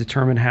Elections to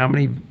determine how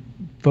many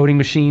voting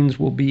machines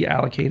will be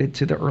allocated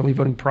to the early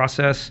voting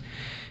process.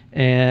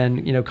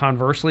 And,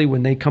 conversely,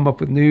 when they come up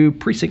with new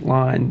precinct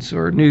lines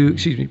or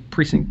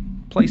precinct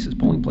places,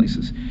 polling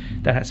places,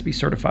 that has to be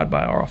certified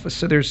by our office.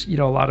 So there's,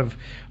 a lot of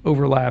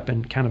overlap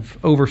and kind of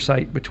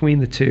oversight between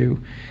the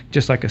two,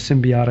 just like a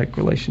symbiotic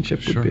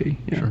relationship would be.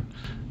 Sure.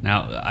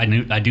 Now,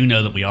 I do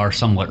know that we are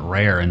somewhat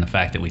rare in the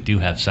fact that we do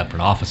have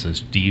separate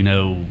offices. Do you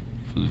know,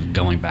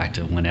 going back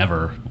to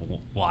whenever,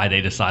 why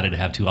they decided to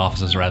have two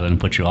offices rather than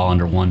put you all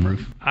under one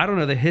roof? I don't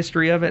know the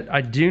history of it.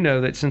 I do know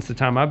that since the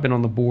time I've been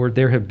on the board,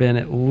 there have been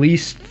at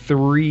least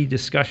 3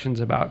 discussions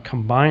about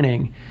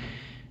combining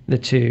the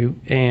two.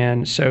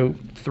 And so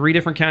 3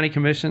 different county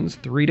commissions,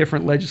 3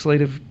 different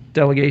legislative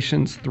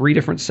delegations, 3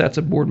 different sets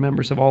of board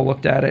members have all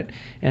looked at it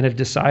and have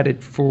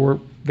decided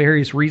for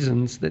various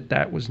reasons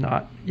that was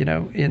not,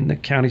 in the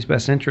county's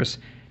best interest.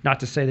 Not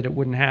to say that it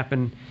wouldn't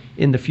happen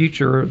in the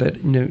future, or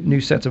that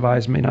new sets of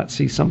eyes may not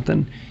see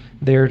something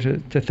there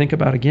to think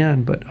about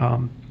again. But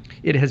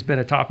it has been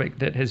a topic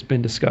that has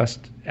been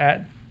discussed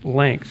at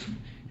length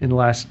in the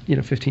last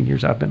 15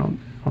 years I've been on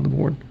the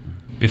board.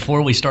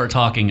 Before we start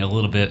talking a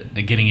little bit,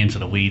 getting into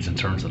the weeds in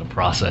terms of the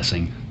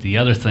processing, the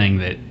other thing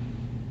that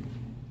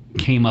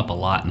came up a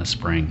lot in the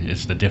spring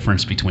is the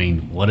difference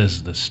between what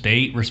is the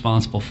state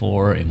responsible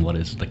for and what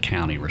is the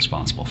county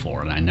responsible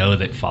for. And I know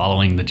that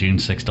following the June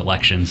 6th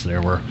elections,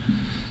 there were,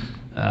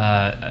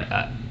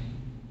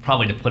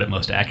 probably to put it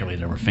most accurately,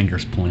 there were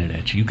fingers pointed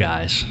at you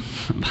guys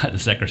by the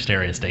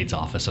Secretary of State's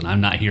office. And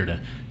I'm not here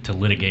to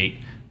litigate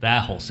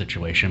that whole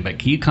situation, but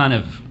can you kind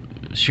of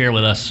share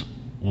with us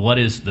what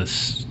is the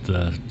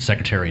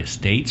Secretary of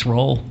State's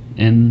role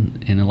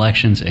in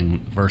elections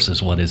and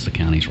versus what is the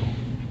county's role?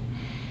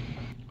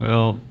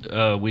 Well,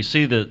 we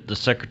see that the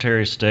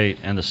Secretary of State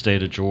and the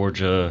state of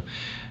Georgia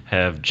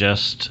have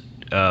just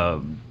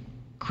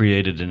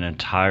created an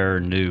entire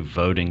new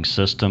voting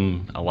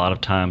system. A lot of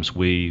times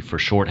we, for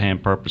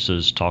shorthand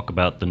purposes, talk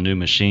about the new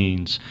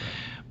machines,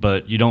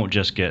 but you don't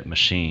just get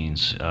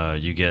machines.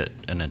 You get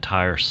an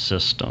entire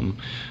system,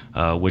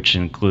 which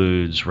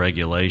includes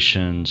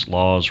regulations,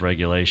 laws,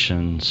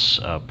 regulations,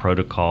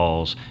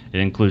 protocols. It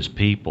includes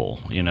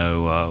people.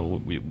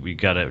 We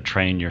got to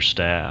train your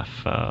staff,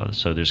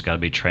 so there's got to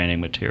be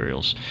training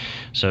materials.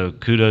 So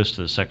kudos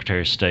to the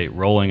Secretary of State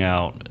rolling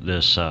out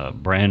this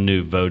brand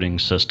new voting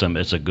system.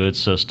 It's a good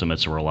system.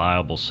 It's a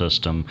reliable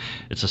system.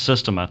 It's a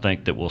system I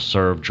think that will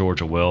serve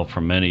Georgia well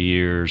for many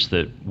years,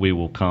 that we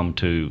will come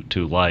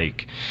to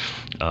like.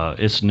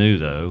 It's new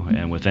though,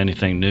 and with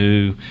anything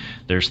new,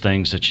 there's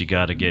things that you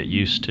got to get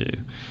used to.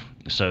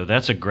 So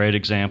that's a great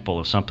example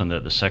of something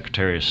that the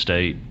Secretary of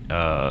State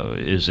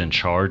is in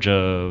charge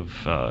of,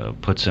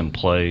 puts in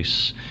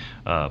place,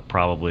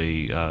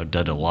 probably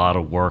did a lot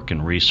of work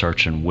and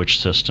research in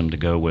which system to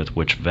go with,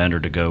 which vendor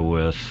to go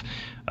with,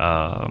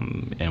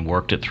 and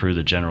worked it through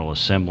the General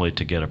Assembly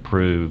to get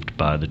approved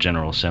by the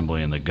General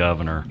Assembly and the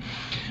governor.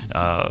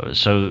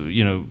 So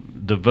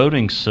the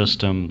voting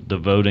system, the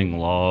voting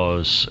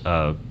laws,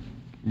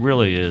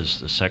 really is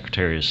the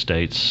Secretary of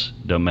State's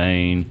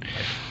domain.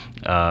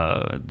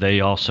 They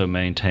also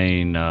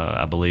maintain,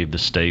 I believe, the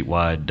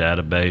statewide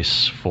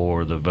database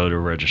for the voter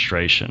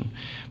registration.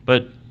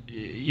 But,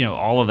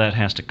 all of that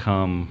has to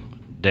come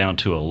down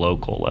to a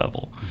local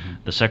level. Mm-hmm.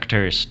 The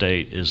Secretary of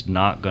State is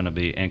not going to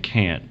be, and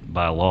can't,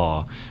 by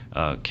law,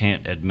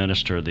 can't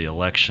administer the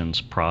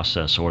elections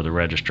process or the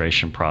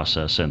registration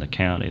process in the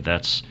county.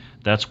 That's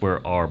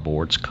where our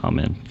boards come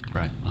in.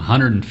 Right.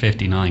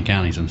 159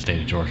 counties in the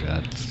state of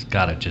Georgia. It's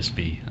got to just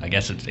be, I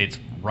guess it's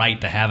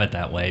right to have it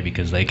that way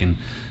because they can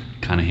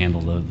kind of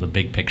handle the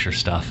big picture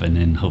stuff and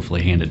then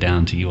hopefully hand it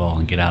down to you all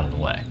and get out of the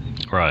way.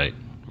 Right.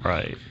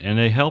 And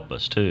they help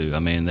us too. I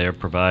mean, they're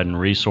providing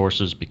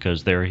resources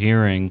because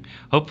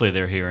hopefully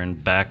they're hearing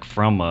back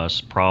from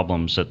us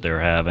problems that they're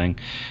having.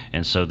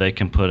 And so they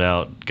can put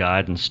out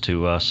guidance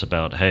to us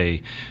about,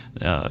 hey,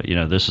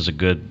 this is a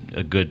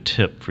good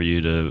tip for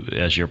you to,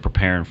 as you're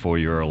preparing for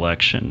your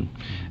election,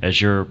 as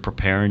you're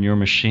preparing your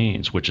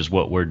machines, which is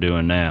what we're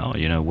doing now.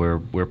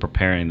 We're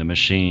preparing the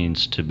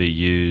machines to be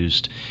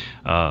used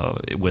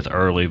with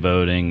early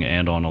voting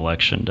and on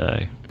election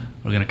day.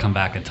 We're going to come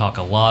back and talk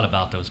a lot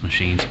about those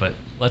machines, but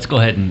let's go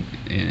ahead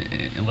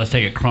and let's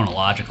take it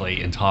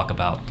chronologically and talk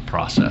about the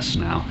process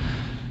now.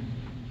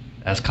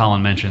 As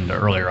Colin mentioned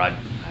earlier, I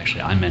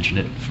mentioned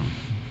it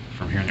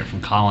from hearing it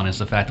from Colin, is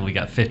the fact that we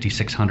got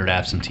 5,600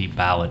 absentee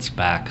ballots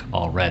back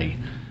already.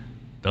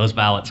 Those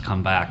ballots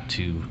come back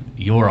to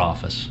your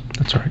office.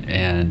 That's right.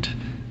 And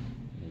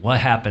what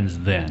happens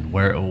then?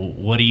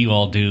 What do you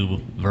all do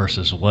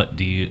versus what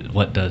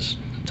does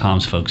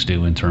Tom's folks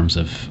do in terms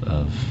of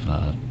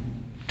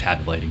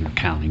tabulating or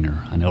counting?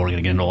 Or I know we're going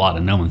to get into a lot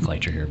of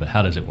nomenclature here, but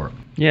how does it work?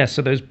 Yeah,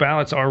 so those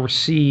ballots are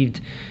received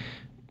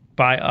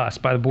by us,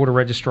 by the Board of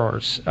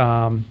Registrars.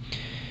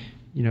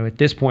 At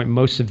this point,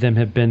 most of them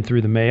have been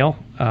through the mail,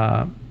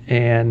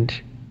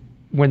 and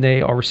when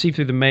they are received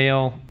through the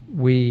mail,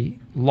 we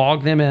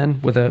log them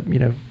in with a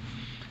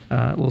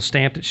little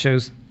stamp that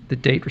shows the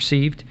date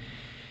received,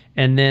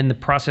 and then the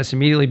process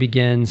immediately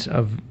begins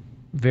of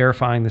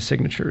verifying the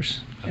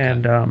signatures. Okay.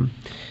 And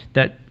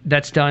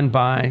that's done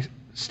by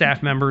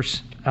staff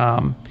members,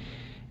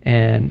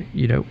 and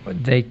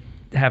they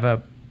have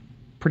a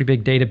pretty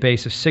big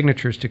database of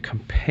signatures to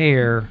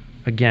compare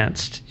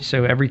against.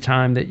 So every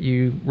time that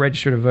you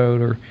register to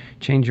vote or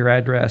change your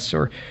address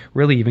or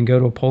really even go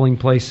to a polling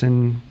place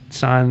and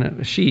sign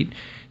a sheet,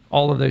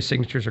 all of those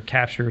signatures are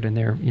captured and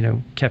they're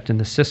kept in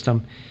the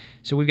system.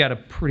 So we've got a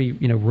pretty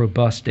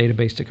robust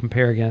database to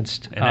compare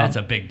against. And that's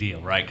a big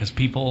deal, right? Because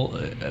people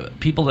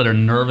that are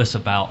nervous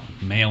about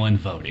mail-in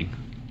voting,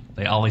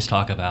 they always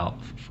talk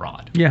about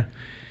fraud. Yeah.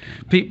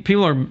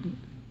 People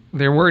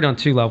they're worried on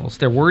two levels.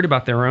 They're worried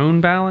about their own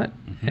ballot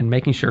and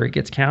making sure it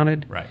gets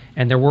counted. Right.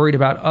 And they're worried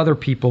about other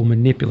people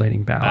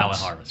manipulating ballots. Ballot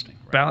harvesting.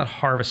 Right. Ballot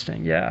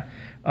harvesting, yeah.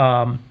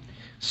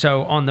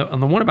 So on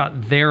the one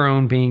about their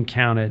own being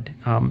counted,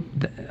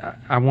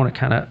 I want to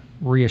kind of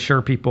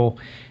reassure people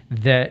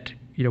that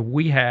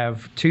we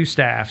have 2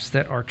 staffs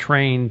that are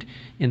trained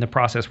in the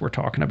process we're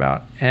talking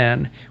about,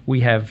 and we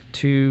have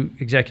 2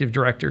 executive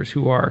directors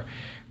who are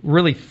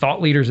really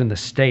thought leaders in the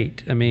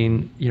state. I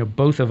mean,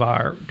 both of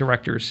our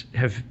directors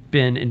have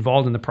been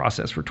involved in the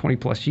process for 20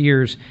 plus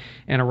years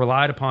and are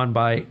relied upon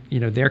by,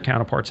 their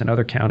counterparts in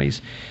other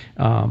counties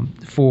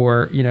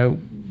for,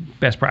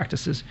 best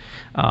practices.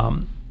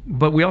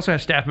 But we also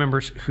have staff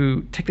members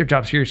who take their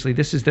job seriously.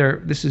 This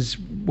is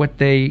what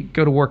they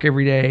go to work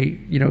every day,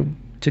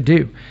 to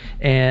do.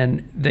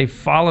 And they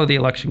follow the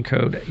election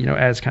code,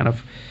 as kind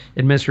of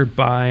administered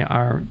by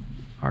our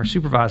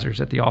supervisors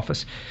at the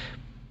office.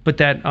 But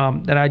that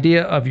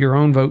idea of your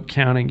own vote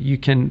counting, you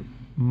can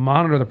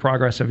monitor the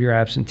progress of your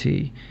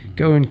absentee.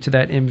 Go into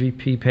that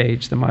MVP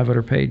page, the My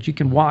Voter page. You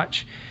can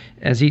watch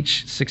as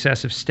each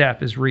successive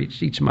step is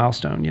reached, each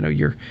milestone.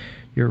 Your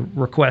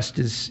request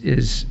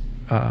is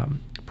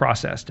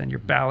processed, and your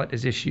ballot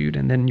is issued,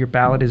 and then your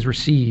ballot is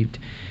received.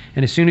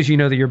 And as soon as you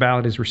know that your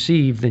ballot is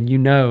received, then you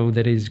know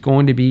that it is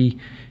going to be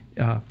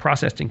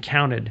processed and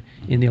counted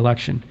in the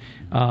election.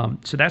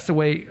 So that's the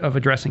way of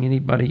addressing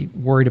anybody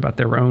worried about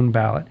their own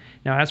ballot.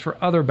 Now, as for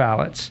other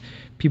ballots,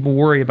 people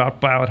worry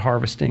about ballot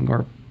harvesting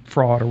or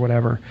fraud or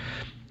whatever.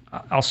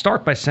 I'll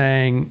start by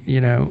saying,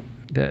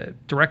 the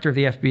director of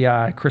the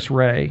FBI, Chris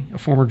Wray, a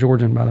former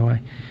Georgian, by the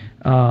way,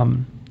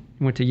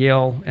 went to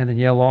Yale and then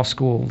Yale Law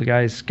School. The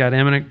guy's got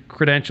eminent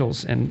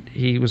credentials, and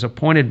he was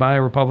appointed by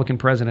a Republican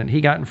president.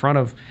 He got in front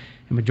of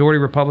a majority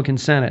Republican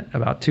Senate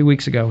about 2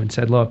 weeks ago and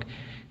said, look,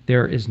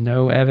 there is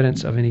no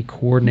evidence of any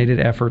coordinated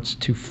efforts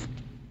to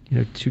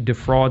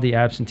defraud the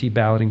absentee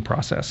balloting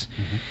process.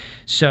 Mm-hmm.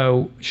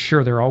 So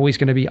sure, there are always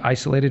going to be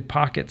isolated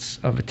pockets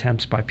of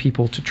attempts by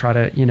people to try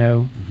to,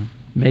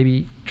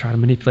 maybe try to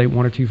manipulate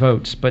 1 or 2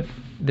 votes, but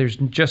there's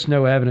just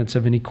no evidence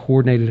of any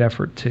coordinated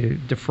effort to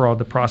defraud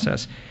the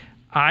process.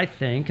 I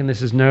think, and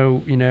this is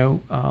no,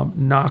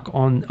 knock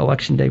on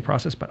election day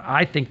process, but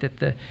I think that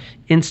the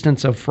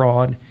instance of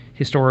fraud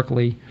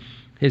historically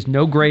is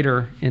no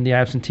greater in the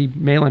absentee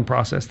mail-in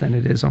process than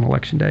it is on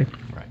election day.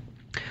 Right.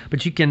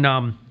 But you can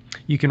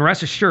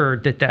rest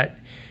assured that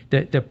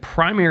the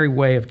primary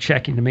way of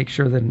checking to make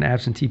sure that an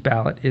absentee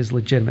ballot is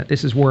legitimate,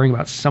 this is worrying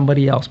about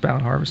somebody else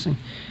ballot harvesting,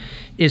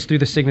 is through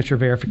the signature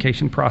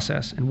verification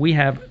process. And we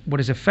have what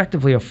is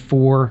effectively a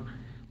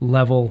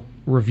 4-level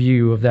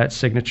review of that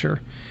signature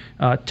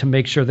to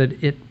make sure that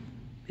it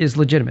is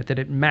legitimate, that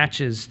it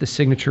matches the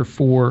signature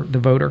for the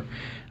voter.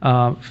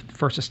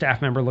 First, a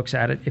staff member looks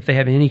at it. If they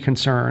have any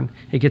concern,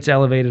 it gets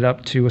elevated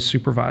up to a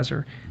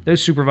supervisor.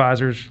 Those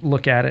supervisors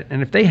look at it,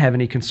 and if they have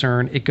any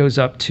concern, it goes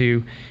up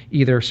to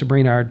either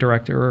Sabrina, our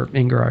director, or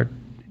Inger, our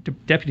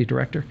deputy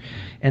director.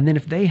 And then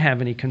if they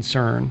have any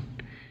concern,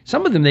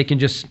 some of them they can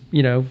just,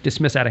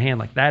 dismiss out of hand,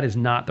 like that is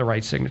not the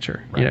right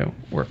signature, right.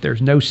 Or if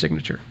there's no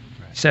signature,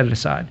 right, set it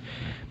aside.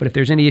 But if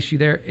there's any issue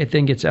there, it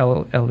then gets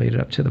elevated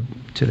up to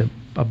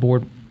a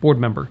board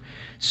member.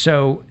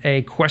 So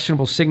a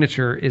questionable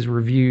signature is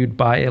reviewed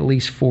by at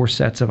least 4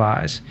 sets of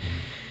eyes.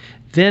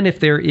 Then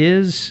if there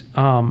is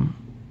a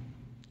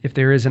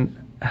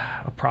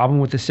problem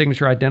with the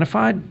signature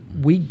identified,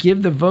 we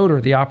give the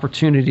voter the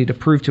opportunity to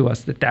prove to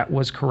us that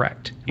was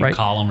correct. You right?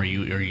 call them, or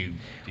you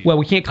Well,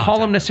 we can't call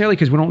them necessarily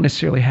because we don't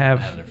necessarily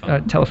have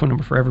a telephone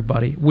number for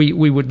everybody.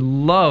 We would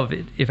love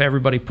it if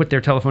everybody put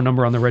their telephone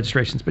number on the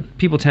registrations, but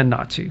people tend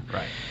not to.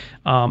 Right.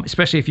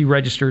 Especially if you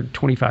registered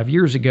 25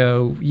 years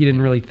ago, you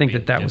didn't really think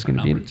that was going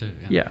to be. Too,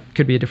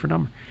 could be a different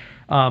number.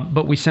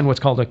 But we send what's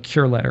called a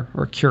cure letter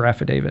or a cure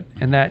affidavit,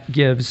 and that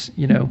gives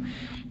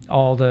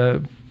all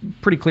the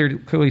pretty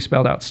clearly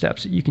spelled out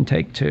steps that you can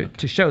take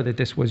to show that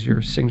this was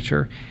your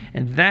signature.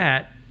 And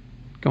that,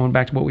 going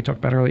back to what we talked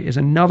about earlier, is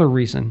another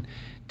reason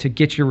to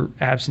get your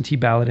absentee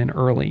ballot in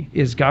early.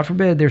 Is, God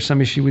forbid, there's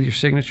some issue with your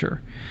signature.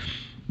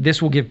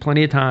 This will give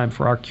plenty of time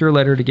for our cure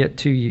letter to get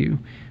to you,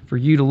 for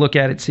you to look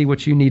at it, see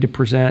what you need to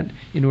present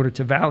in order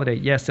to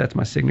validate, yes, that's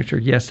my signature,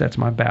 yes, that's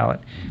my ballot.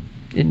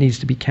 It needs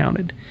to be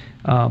counted.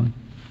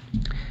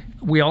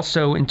 We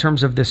also, in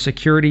terms of the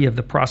security of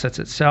the process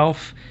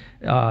itself,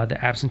 the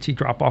absentee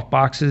drop-off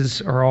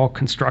boxes are all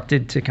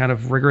constructed to kind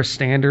of rigorous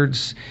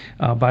standards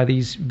by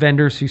these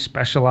vendors who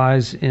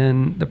specialize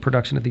in the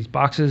production of these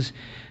boxes.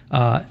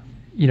 When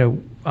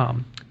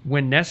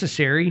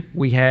necessary,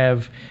 we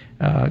have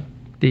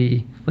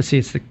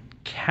it's the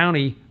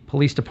county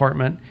police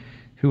department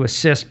who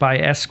assist by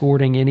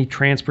escorting any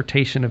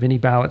transportation of any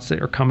ballots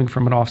that are coming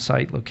from an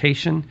off-site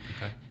location.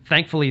 Okay.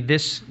 Thankfully,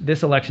 this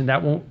election,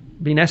 that won't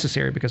be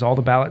necessary because all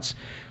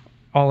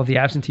of the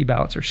absentee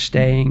ballots are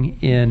staying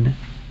in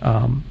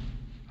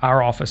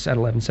our office at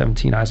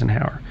 1117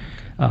 Eisenhower.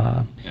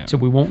 So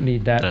we won't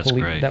need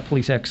that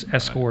police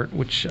escort,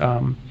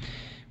 right,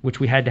 which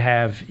we had to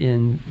have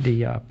in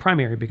the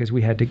primary because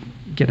we had to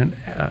get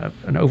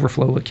an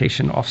overflow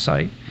location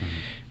off-site.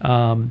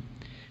 Mm-hmm.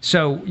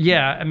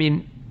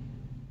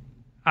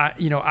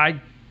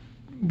 I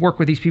work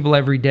with these people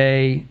every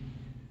day.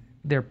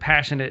 They're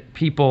passionate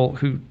people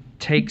who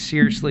take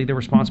seriously the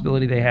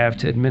responsibility they have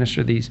to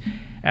administer these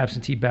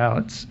absentee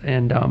ballots.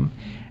 And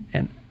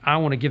I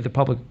want to give the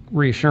public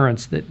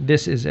reassurance that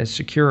this is as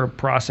secure a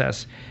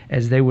process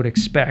as they would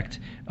expect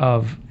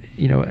of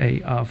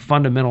a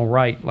fundamental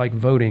right like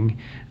voting,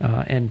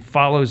 and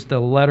follows the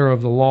letter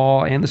of the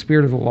law and the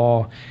spirit of the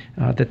law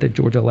that the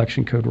Georgia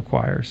Election Code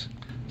requires.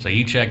 So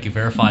you check, you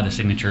verify the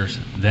signatures,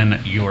 then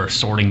you're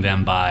sorting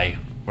them by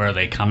where are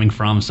they coming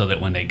from, so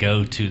that when they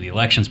go to the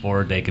elections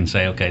board, they can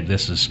say, okay,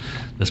 this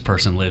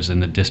person lives in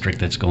the district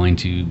that's going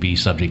to be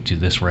subject to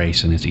this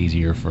race, and it's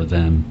easier for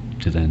them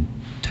to then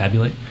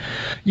tabulate.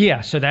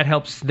 Yeah, so that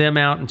helps them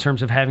out in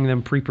terms of having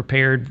them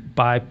pre-prepared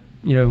by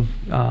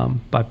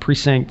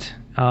precinct.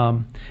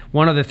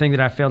 One other thing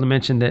that I failed to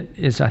mention that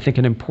is, I think,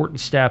 an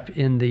important step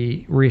in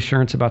the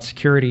reassurance about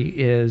security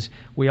is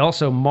we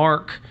also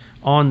mark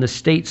on the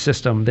state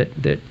system that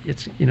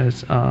it's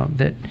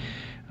that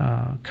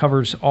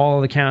covers all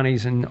of the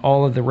counties and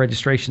all of the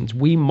registrations.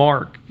 We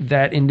mark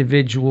that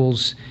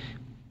individual's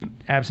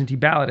absentee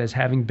ballot as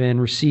having been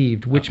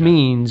received, which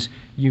means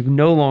you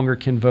no longer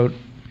can vote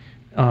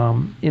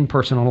in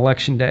person on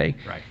election day.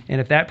 Right. And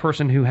if that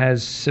person who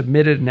has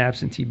submitted an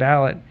absentee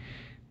ballot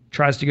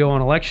tries to go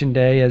on election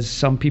day, as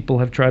some people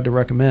have tried to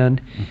recommend,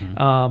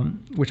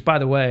 which, by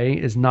the way,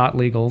 is not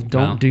legal.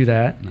 Don't do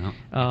that. No,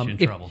 get you in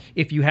trouble.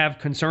 If you have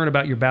concern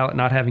about your ballot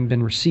not having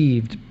been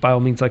received, by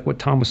all means, like what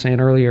Tom was saying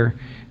earlier,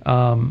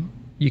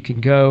 you can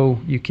go,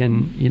 you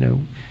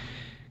can,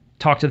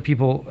 talk to the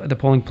people, the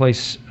polling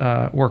place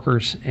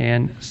workers,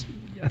 and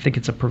I think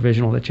it's a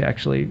provisional that you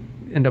actually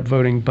end up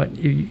voting. But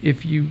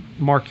if you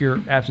mark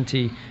your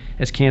absentee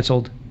as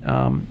canceled,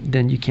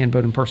 then you can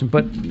vote in person.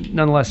 But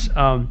nonetheless,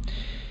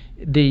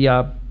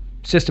 the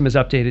system is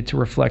updated to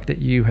reflect that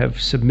you have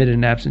submitted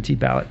an absentee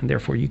ballot, and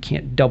therefore you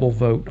can't double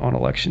vote on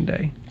election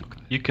day.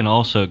 You can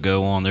also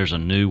go on, there's a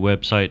new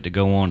website to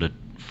go on to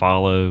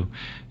follow.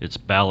 It's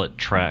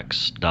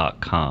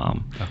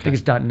ballottracks.com. I think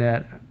it's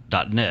 .net.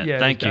 .net. Yeah,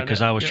 Thank you, .net.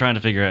 because I was trying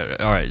to figure out.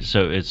 All right,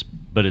 so it's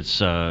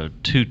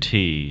two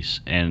T's,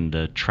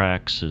 and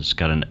tracks has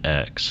got an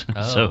X.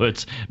 Oh. So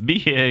it's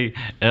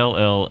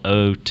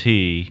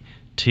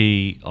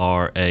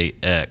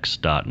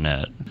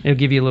BALLOTTRAX.net. It'll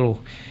give you a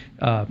little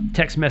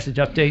text message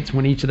updates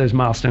when each of those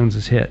milestones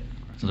is hit.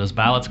 So those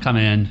ballots come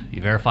in,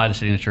 you verify the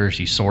signatures,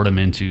 you sort them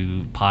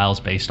into piles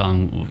based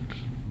on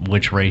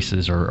which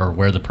races or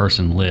where the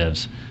person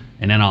lives.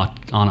 And then on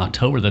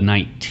October the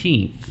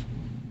 19th,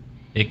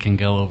 it can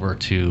go over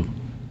to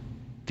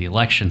the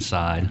election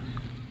side.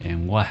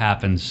 And what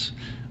happens?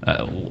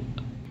 The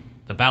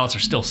ballots are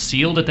still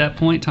sealed at that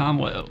point, Tom?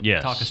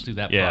 Yes. Talk us through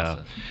that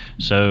process.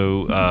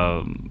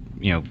 So,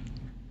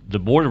 the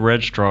Board of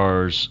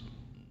Registrars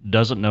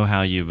doesn't know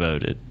how you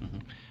voted.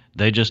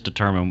 They just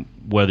determine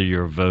whether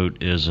your vote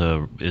is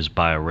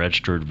by a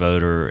registered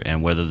voter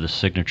and whether the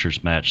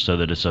signatures match so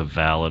that it's a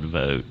valid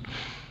vote.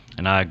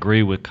 And I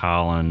agree with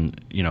Colin,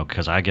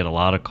 because I get a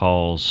lot of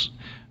calls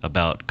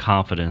about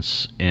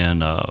confidence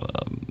in,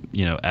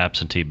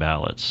 absentee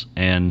ballots.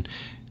 And,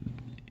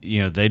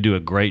 they do a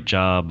great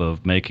job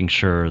of making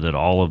sure that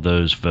all of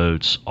those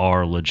votes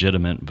are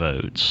legitimate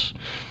votes.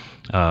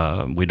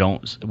 We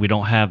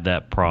don't have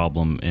that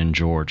problem in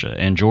Georgia,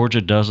 and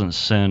Georgia doesn't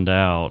send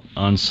out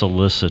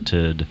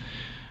unsolicited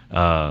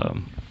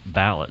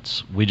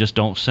ballots. We just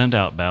don't send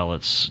out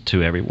ballots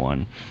to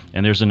everyone,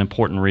 and there's an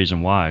important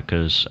reason why.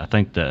 Because I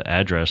think the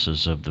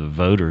addresses of the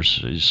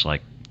voters is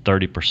like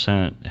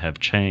 30% have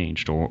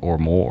changed or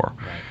more.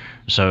 Right.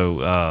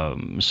 So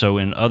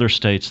in other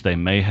states they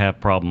may have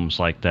problems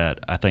like that.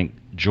 I think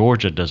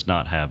Georgia does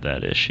not have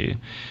that issue.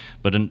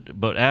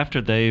 But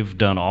after they've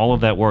done all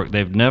of that work,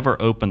 they've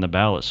never opened the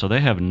ballot, so they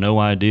have no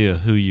idea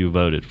who you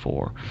voted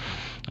for.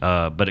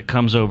 But it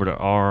comes over to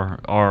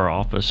our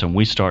office, and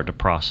we start to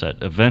process.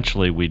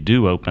 Eventually, we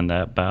do open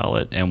that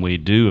ballot, and we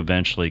do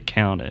eventually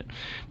count it.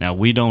 Now,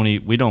 we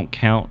don't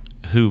count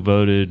who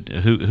voted,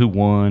 who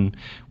won.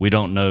 We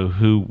don't know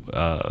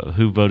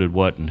who voted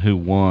what and who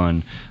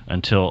won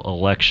until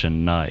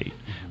election night.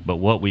 But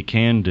what we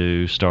can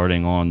do,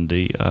 starting on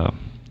the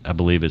I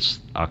believe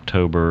it's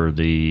October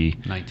the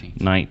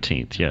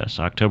 19th. Yes,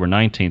 October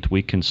 19th,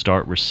 we can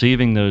start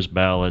receiving those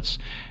ballots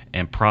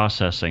and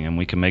processing, and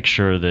we can make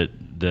sure that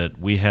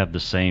we have the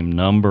same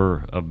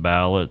number of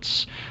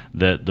ballots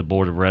that the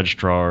Board of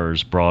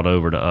Registrars brought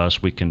over to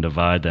us. We can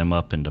divide them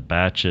up into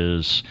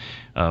batches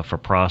for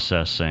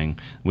processing.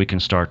 We can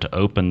start to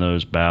open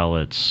those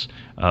ballots.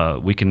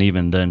 We can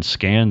even then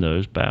scan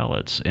those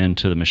ballots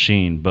into the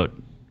machine, but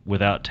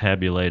without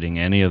tabulating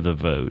any of the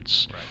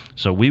votes. Right.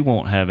 So we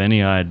won't have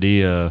any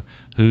idea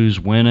who's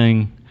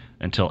winning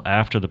until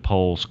after the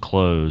polls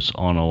close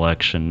on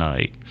election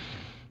night.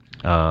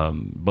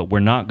 But we're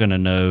not going to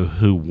know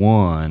who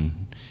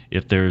won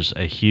if there's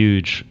a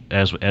huge,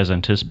 as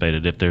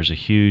anticipated, if there's a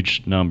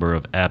huge number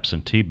of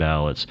absentee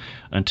ballots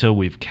until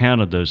we've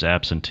counted those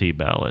absentee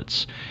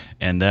ballots.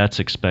 And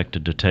that's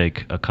expected to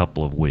take a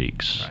couple of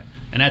weeks. Right.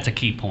 And that's a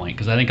key point,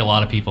 because I think a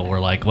lot of people were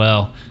like,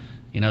 well,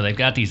 they've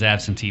got these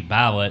absentee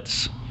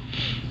ballots.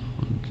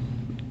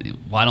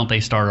 Why don't they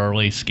start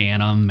early,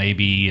 scan them,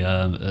 maybe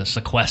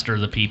sequester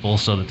the people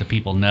so that the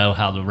people know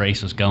how the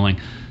race is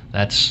going?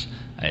 That's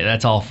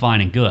That's all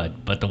fine and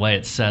good, but the way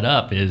it's set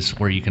up is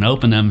where you can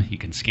open them, you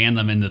can scan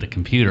them into the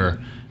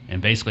computer,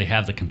 and basically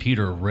have the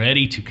computer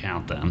ready to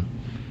count them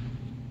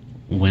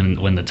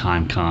when the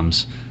time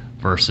comes,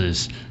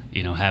 versus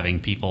having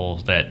people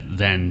that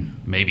then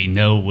maybe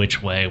know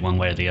which way, one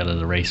way or the other,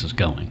 the race is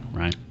going,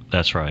 right?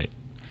 That's right.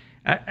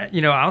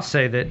 I'll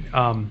say that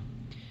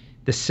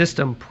the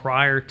system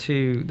prior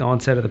to the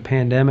onset of the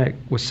pandemic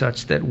was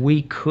such that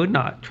we could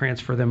not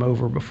transfer them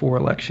over before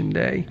Election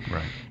Day.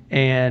 Right.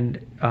 And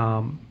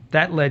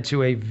that led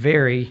to a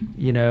very,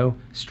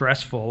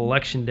 stressful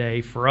Election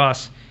Day for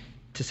us,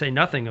 to say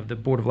nothing of the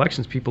Board of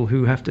Elections people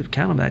who have to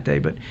count them that day.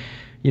 But,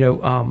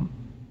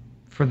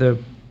 for the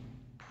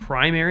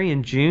primary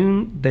in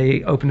June,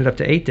 they opened it up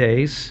to 8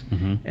 days,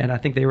 and I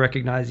think they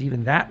recognized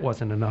even that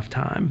wasn't enough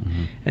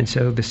time. And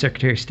so the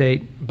Secretary of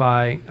State,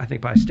 by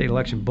state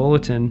election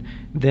bulletin,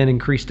 then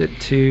increased it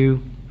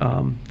to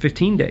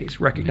 15 days,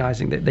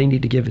 recognizing that they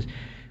need to give as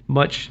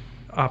much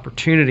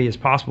opportunity as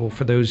possible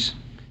for those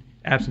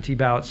absentee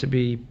ballots to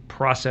be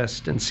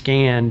processed and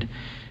scanned,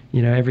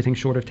 everything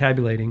short of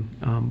tabulating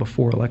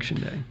before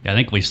Election Day. Yeah, I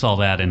think we saw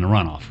that in the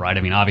runoff, right?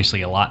 I mean,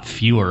 obviously a lot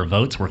fewer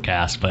votes were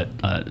cast, but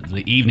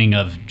the evening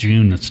of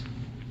June, I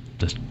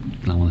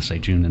want to say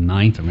June the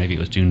 9th, or maybe it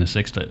was June the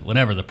 6th,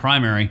 whatever, the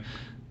primary,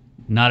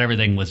 not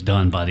everything was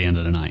done by the end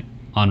of the night.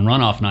 On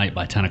runoff night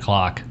by 10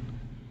 o'clock,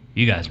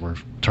 you guys were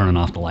turning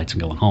off the lights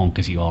and going home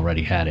because you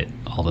already had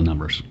all the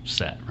numbers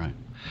set, right?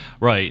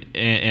 Right,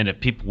 and if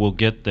people will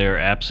get their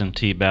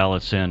absentee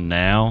ballots in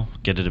now,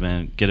 get them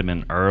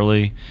in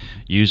early,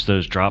 use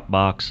those drop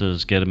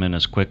boxes, get them in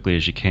as quickly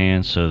as you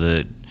can, so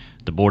that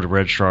the Board of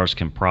Registrars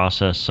can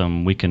process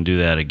them. We can do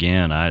that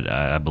again,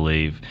 I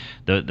believe.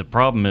 The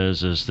problem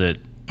is that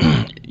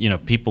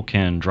people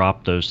can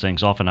drop those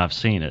things off, and I've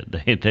seen it.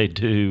 They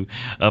do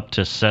up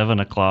to 7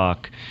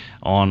 o'clock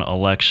on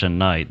election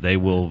night.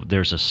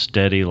 There's a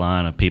steady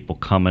line of people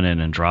coming in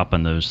and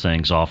dropping those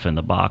things off in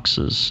the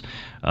boxes.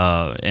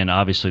 And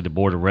obviously the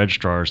Board of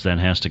Registrars then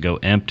has to go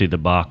empty the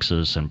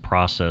boxes and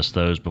process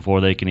those before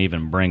they can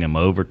even bring them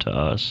over to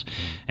us.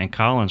 And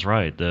Colin's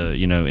right.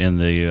 In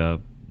the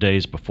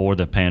days before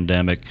the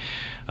pandemic,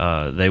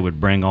 they would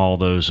bring all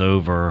those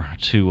over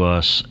to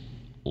us,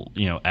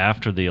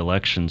 after the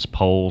elections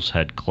polls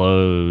had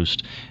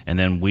closed, and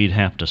then we'd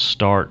have to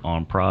start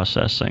on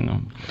processing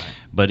them.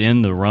 But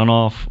in the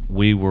runoff,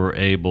 we were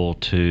able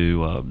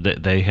to,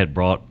 they had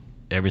brought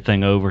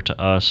everything over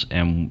to us,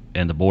 and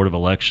the Board of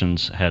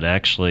Elections had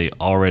actually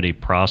already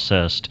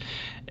processed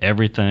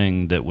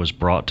everything that was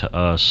brought to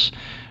us,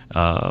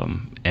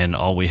 and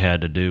all we had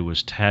to do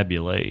was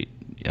tabulate.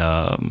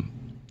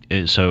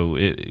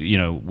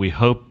 We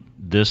hope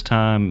this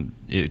time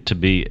to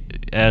be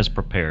as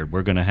prepared.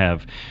 We're going to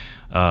have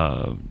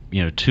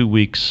 2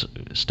 weeks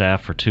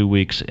staff for 2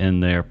 weeks in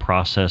there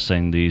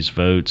processing these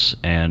votes,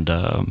 and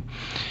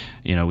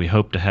we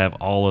hope to have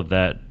all of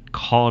that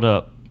caught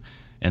up,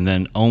 and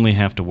then only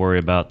have to worry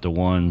about the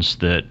ones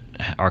that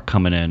are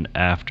coming in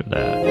after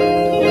that.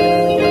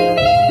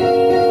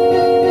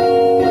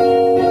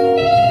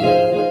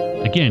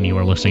 Again, you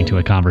are listening to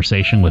a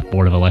conversation with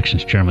Board of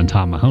Elections Chairman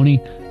Tom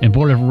Mahoney and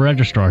Board of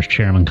Registrars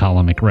Chairman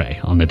Colin McRae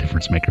on the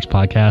Difference Makers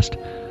podcast.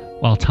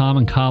 While Tom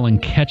and Colin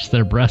catch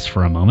their breaths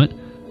for a moment,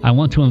 I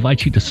want to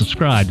invite you to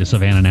subscribe to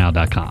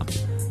SavannahNow.com.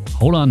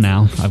 Hold on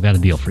now, I've got a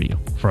deal for you.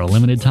 For a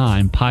limited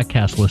time,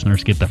 podcast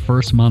listeners get the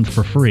first month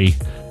for free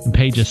and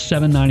pay just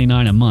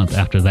 $7.99 a month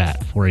after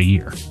that for a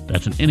year.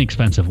 That's an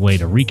inexpensive way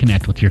to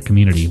reconnect with your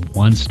community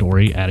one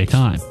story at a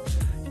time.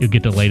 You'll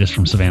get the latest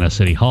from Savannah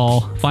City Hall,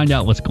 find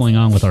out what's going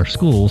on with our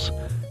schools,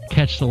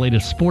 catch the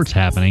latest sports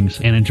happenings,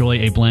 and enjoy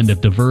a blend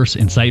of diverse,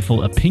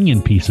 insightful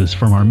opinion pieces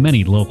from our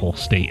many local,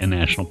 state, and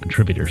national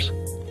contributors.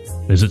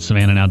 Visit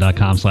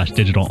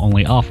SavannahNow.com/digital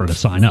only offer to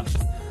sign up.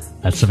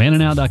 That's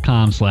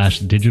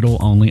SavannahNow.com/digital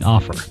only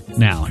offer.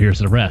 Now, here's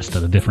the rest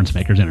of the Difference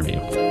Makers interview.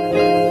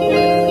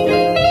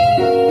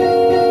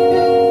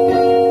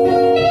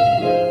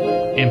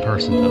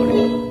 In-person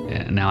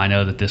voting. Now, I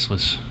know that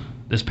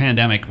this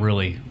pandemic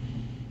really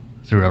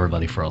threw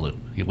everybody for a loop.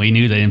 We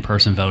knew that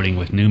in-person voting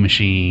with new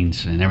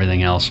machines and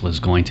everything else was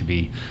going to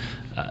be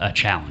a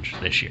challenge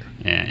this year.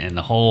 And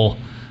the whole,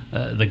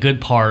 the good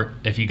part,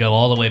 if you go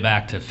all the way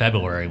back to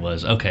February,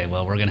 was, okay,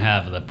 well, we're going to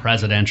have the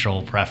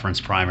presidential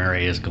preference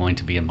primary is going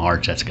to be in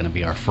March. That's going to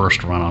be our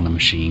first run on the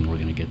machine. We're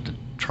going to get to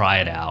try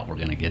it out. We're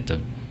going to get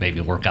to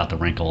maybe work out the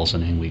wrinkles,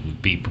 and then we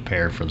would be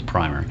prepared for the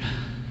primary.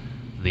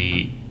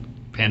 The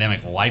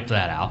pandemic wiped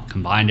that out,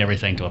 combined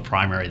everything to a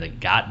primary that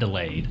got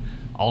delayed.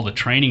 All the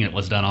training that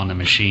was done on the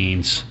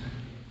machines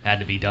had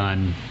to be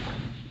done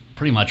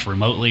pretty much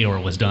remotely, or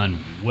was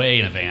done way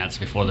in advance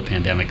before the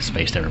pandemic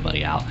spaced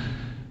everybody out.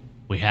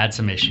 We had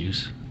some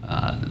issues,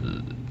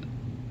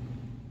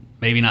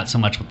 maybe not so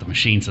much with the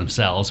machines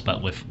themselves,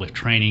 but with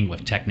training,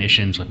 with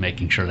technicians, with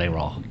making sure they were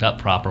all hooked up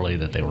properly,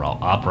 that they were all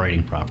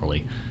operating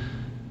properly.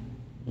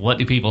 What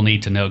do people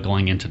need to know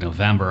going into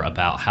November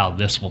about how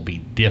this will be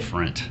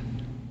different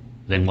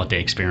than what they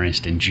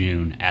experienced in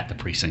June at the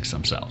precincts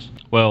themselves?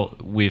 Well,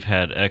 we've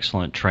had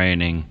excellent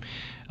training.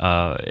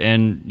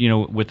 And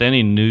with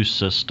any new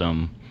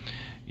system,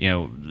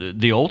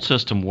 the old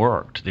system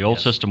worked. The old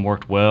system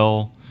worked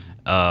well,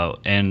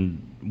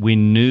 and we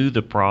knew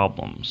the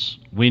problems.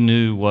 We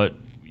knew what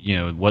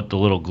the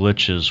little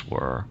glitches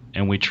were,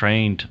 and we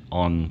trained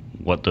on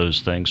what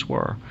those things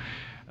were.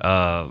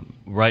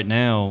 Right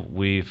now,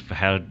 we've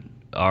had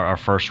our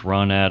first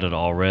run at it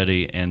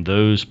already, and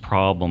those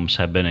problems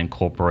have been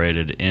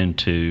incorporated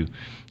into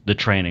the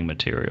training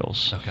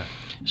materials. Okay.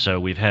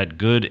 So we've had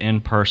good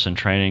in-person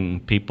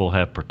training. People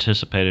have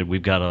participated.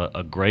 We've got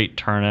a great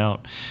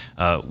turnout.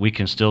 We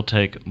can still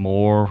take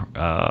more.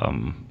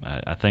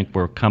 I think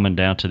we're coming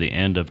down to the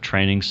end of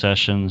training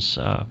sessions.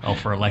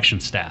 For election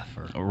staff.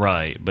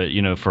 Right. But,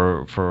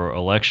 for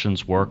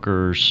elections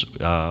workers,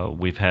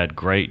 we've had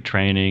great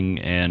training.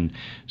 And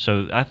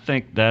so I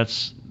think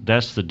that's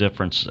the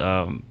difference.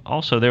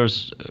 Also, there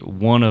was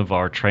one of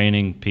our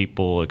training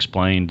people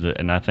explained that,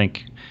 and I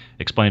think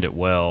explained it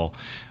well,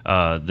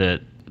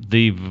 that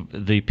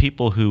the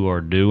people who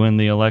are doing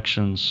the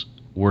elections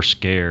were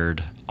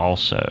scared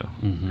also.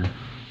 Mm-hmm.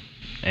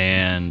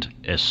 And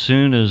as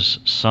soon as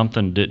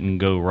something didn't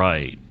go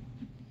right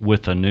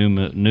with a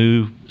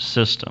new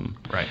system,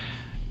 right,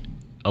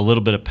 a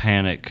little bit of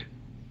panic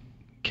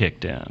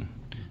kicked in.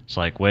 It's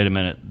like, wait a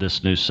minute,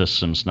 this new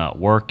system's not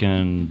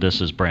working. This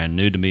is brand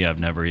new to me. I've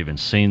never even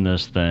seen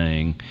this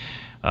thing.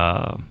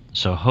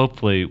 So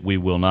hopefully we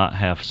will not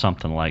have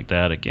something like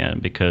that again,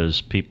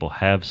 because people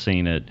have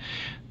seen it.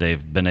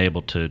 They've been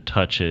able to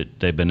touch it.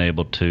 They've been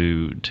able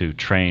to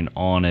train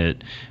on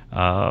it.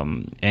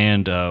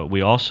 And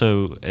we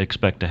also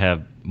expect to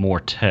have more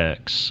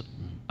techs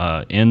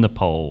in the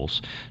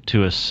polls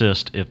to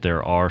assist if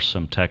there are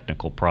some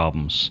technical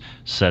problems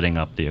setting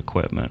up the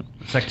equipment.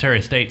 The Secretary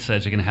of State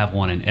says you're going to have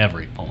one in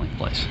every polling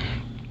place.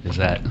 Do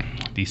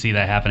you see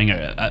that happening?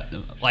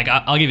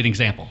 I'll give you an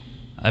example.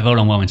 I vote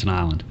on Wilmington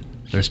Island.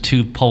 There's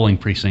 2 polling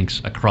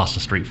precincts across the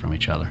street from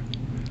each other. Are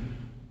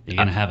you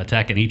going to have a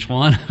tech in each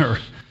one? Or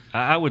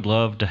I would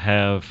love to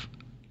have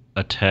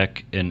a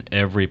tech in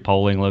every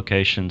polling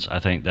locations. I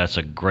think that's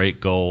a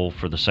great goal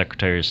for the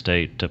Secretary of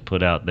State to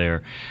put out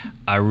there.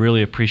 I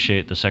really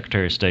appreciate the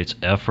Secretary of State's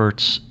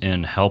efforts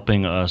in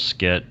helping us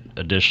get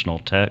additional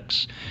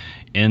techs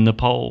in the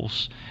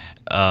polls.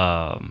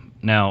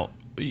 Now,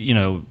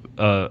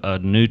 a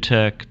new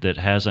tech that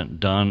hasn't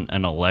done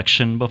an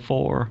election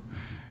before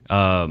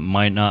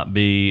might not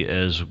be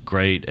as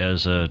great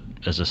as a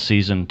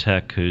seasoned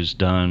tech who's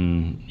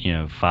done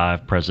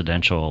 5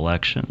 presidential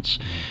elections,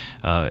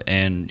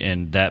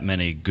 and that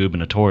many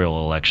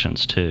gubernatorial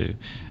elections too.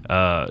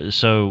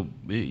 So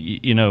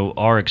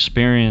our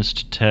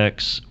experienced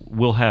techs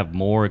will have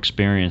more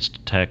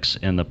experienced techs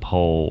in the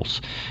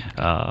polls.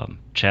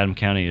 Chatham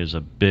County is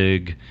a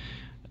big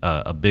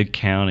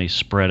county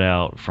spread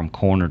out from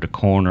corner to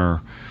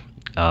corner.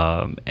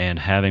 And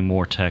having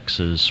more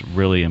techs is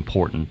really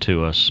important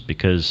to us,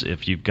 because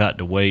if you've got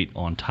to wait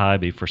on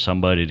Tybee for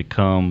somebody to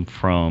come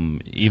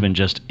from even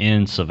just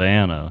in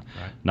Savannah,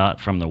 right,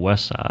 not from the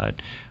west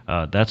side,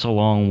 that's a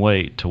long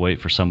wait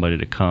for somebody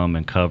to come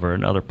and cover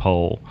another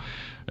poll.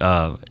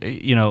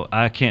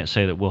 I can't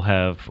say that we'll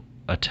have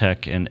a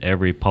tech in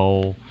every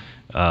poll,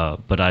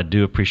 but I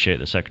do appreciate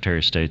the Secretary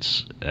of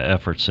State's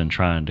efforts in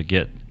trying to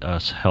get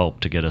us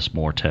help to get us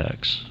more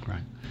techs.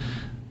 Right.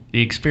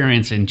 The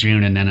experience in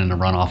June and then in the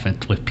runoff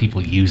with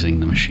people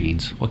using the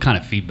machines, what kind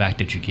of feedback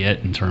did you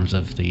get in terms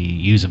of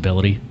the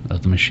usability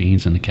of the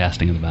machines and the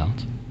casting of the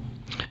ballots?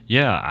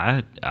 Yeah,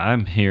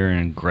 I'm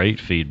hearing great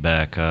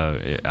feedback.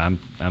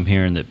 I'm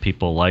hearing that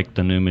people like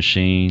the new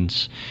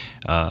machines.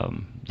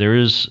 There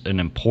is an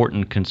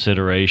important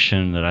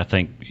consideration that I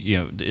think,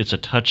 it's a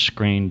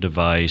touchscreen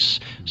device,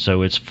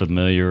 so it's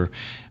familiar,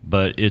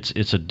 but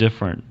it's a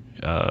different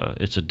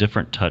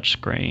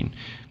touchscreen.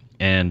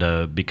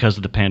 And because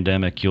of the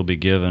pandemic, you'll be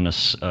given a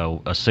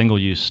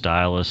single-use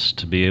stylus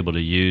to be able to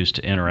use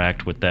to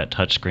interact with that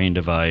touchscreen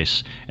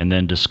device, and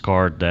then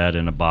discard that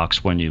in a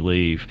box when you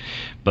leave.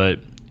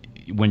 But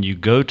when you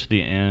go to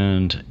the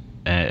end,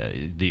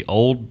 the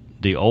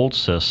old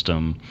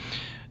system,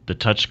 the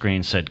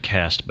touchscreen said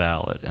cast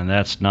ballot, and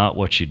that's not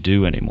what you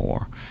do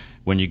anymore.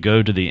 When you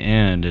go to the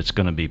end, it's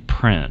going to be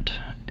print,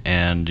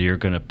 and you're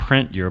going to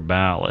print your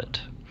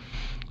ballot.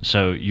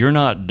 So you're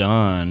not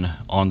done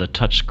on the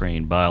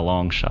touchscreen by a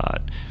long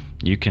shot.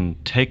 You can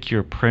take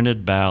your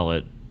printed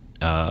ballot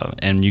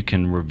and you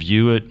can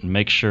review it and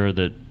make sure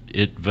that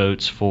it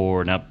votes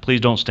for. Now,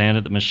 please don't stand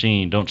at the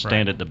machine. Don't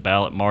stand at the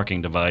ballot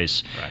marking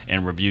device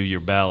and review your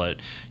ballot.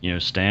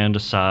 Stand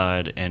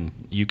aside, and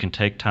you can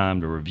take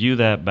time to review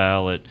that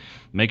ballot.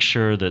 Make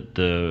sure that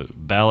the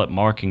ballot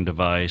marking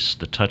device,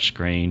 the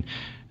touchscreen,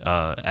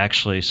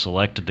 actually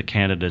selected the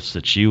candidates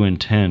that you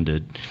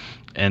intended.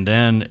 And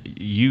then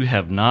you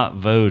have not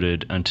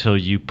voted until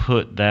you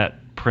put that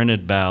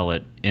printed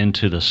ballot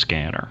into the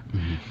scanner.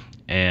 Mm-hmm.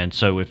 And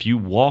so if you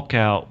walk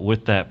out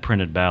with that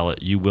printed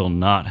ballot, you will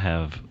not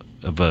have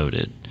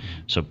voted.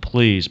 So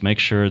please make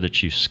sure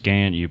that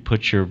you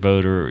put your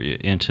voter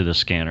into the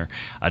scanner.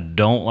 I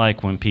don't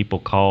like when people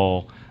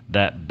call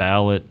that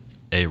ballot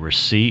a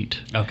receipt.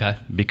 Okay.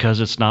 Because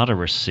it's not a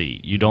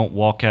receipt. You don't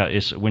walk out.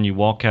 It's when you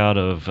walk out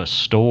of a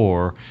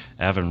store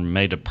having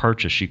made a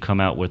purchase, you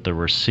come out with a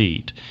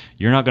receipt.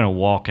 You're not going to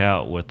walk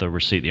out with a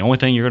receipt. The only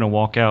thing you're going to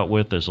walk out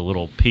with is a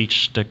little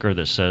peach sticker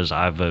that says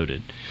 "I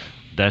voted."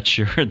 That's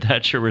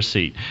your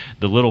receipt.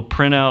 The little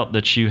printout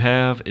that you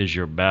have is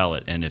your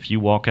ballot, and if you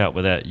walk out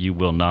with that, you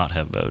will not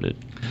have voted.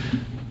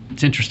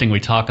 It's interesting we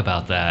talk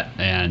about that,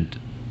 and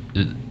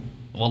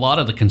a lot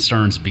of the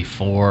concerns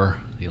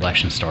before the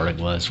election started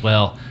was,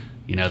 well,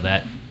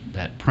 that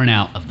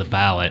printout of the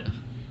ballot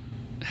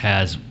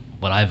has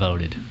what I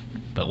voted,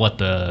 but what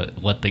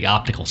the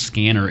optical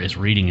scanner is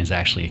reading is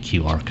actually a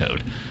QR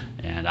code,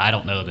 and I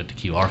don't know that the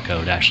QR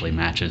code actually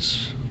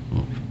matches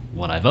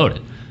what I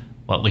voted.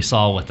 What we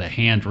saw with the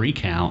hand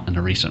recount in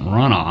the recent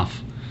runoff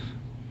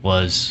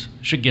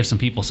should give some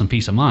people some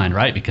peace of mind,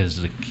 right?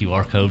 Because the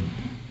QR code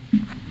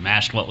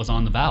matched what was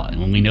on the ballot,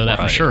 and we know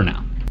that for sure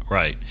now.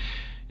 Right.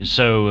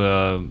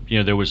 So,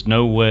 there was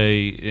no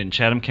way, and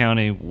Chatham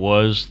County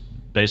was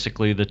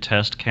basically the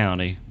test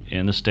county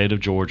in the state of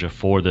Georgia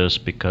for this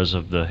because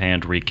of the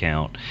hand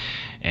recount.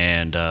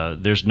 And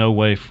there's no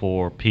way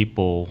for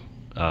people,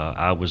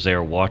 I was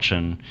there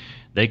watching,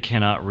 they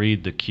cannot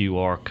read the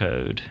QR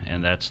code,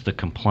 and that's the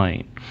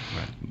complaint.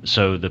 Right.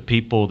 So the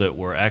people that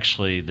were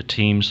actually, the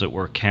teams that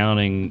were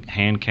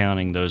hand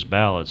counting those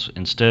ballots,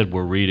 instead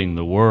were reading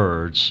the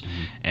words,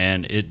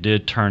 and it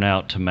did turn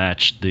out to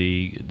match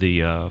the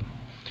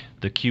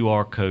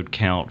QR code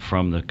count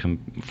from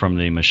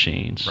the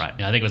machines. Right.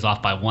 I think it was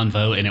off by one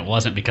vote, and it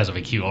wasn't because of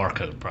a QR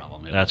code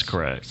problem. That's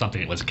correct. Something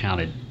that was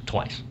counted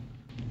twice.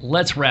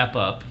 Let's wrap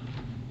up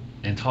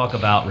and talk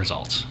about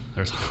results.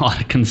 There's a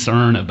lot of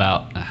concern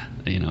about,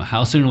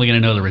 how soon are we going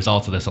to know the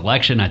results of this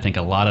election? I think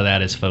a lot of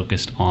that is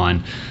focused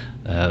on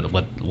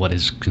what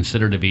is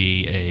considered to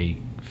be a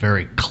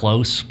very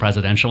close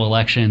presidential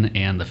election,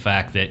 and the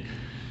fact that,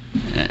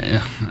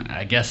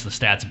 I guess the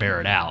stats bear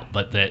it out,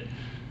 but that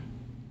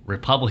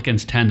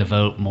Republicans tend to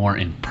vote more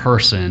in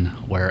person,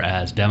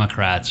 whereas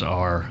Democrats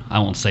are, I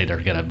won't say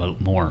they're going to vote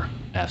more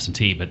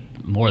absentee, but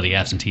more of the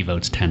absentee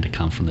votes tend to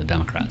come from the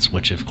Democrats,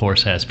 which of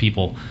course has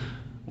people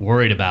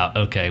worried about,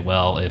 okay,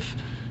 well, if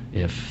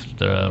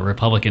the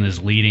Republican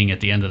is leading at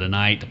the end of the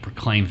night to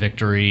proclaim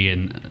victory,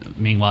 and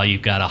meanwhile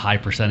you've got a high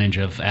percentage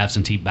of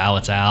absentee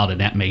ballots out,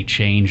 and that may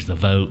change the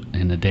vote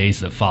in the days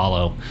that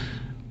follow.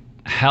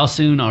 How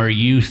soon are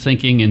you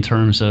thinking in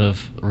terms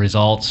of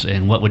results,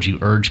 and what would you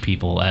urge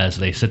people as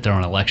they sit there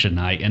on election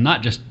night, and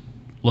not just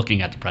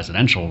looking at the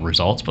presidential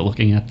results, but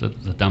looking at the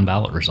dumb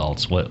ballot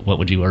results? What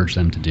would you urge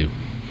them to do?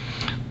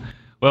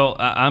 Well,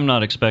 I'm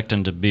not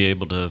expecting to be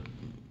able to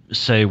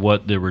say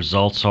what the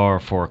results are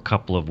for a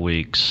couple of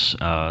weeks,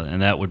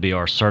 and that would be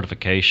our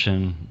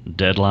certification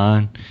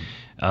deadline.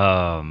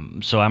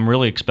 So I'm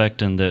really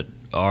expecting that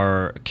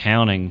our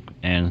counting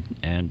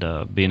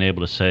and being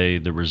able to say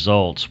the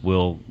results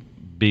will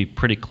be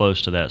pretty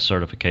close to that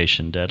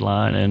certification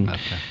deadline. And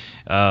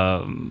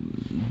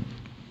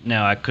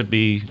now I could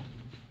be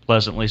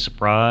pleasantly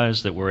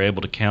surprised that we're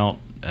able to count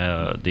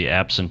the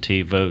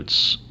absentee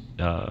votes.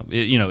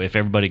 If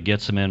everybody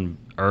gets them in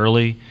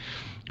early,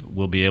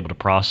 we'll be able to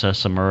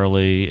process them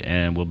early,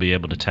 and we'll be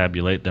able to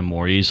tabulate them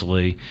more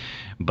easily.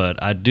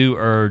 But I do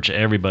urge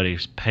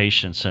everybody's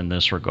patience in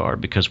this regard,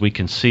 because we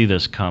can see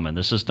this coming.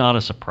 This is not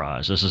a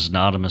surprise. This is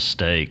not a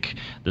mistake.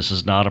 This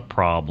is not a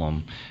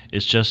problem.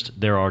 It's just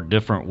there are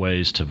different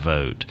ways to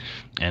vote.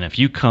 And if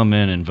you come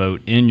in and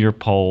vote in your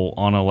poll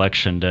on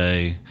Election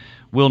Day,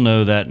 we'll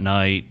know that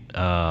night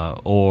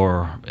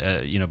or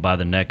by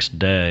the next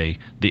day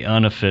the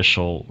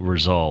unofficial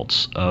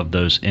results of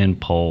those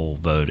in-poll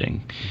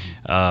voting.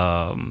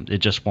 It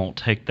just won't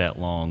take that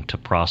long to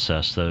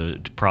process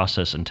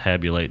and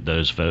tabulate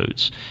those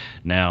votes.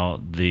 Now,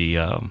 the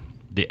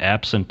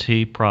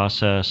absentee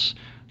process,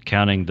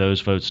 counting those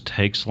votes,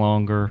 takes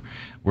longer.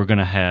 We're going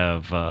to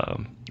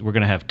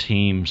have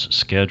teams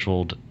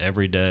scheduled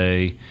every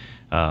day,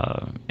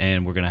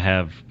 and we're going to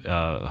have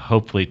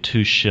hopefully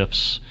 2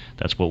 shifts.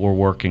 That's what we're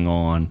working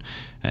on.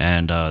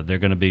 And they're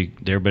going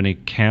to be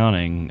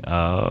counting,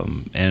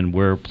 and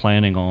we're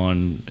planning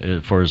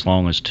on for as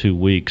long as 2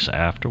 weeks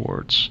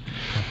afterwards.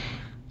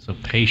 So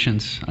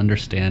patience,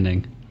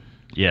 understanding.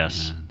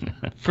 Yes,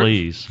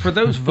 please. For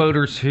those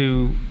voters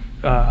who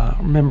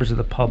are members of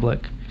the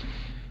public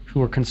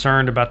who are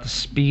concerned about the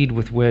speed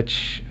with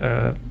which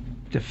a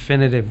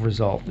definitive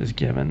result is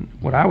given,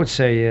 what I would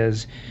say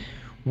is,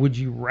 would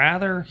you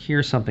rather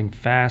hear something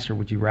fast, or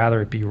would you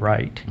rather it be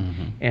right?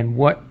 Mm-hmm. And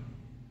what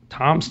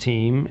Tom's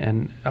team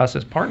and us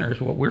as partners,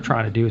 what we're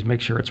trying to do is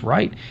make sure it's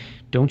right.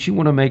 Don't you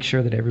want to make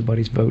sure that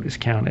everybody's vote is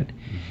counted?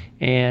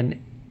 Mm-hmm.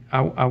 And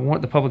I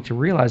want the public to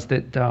realize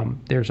that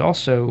there's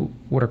also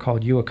what are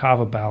called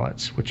UOCAVA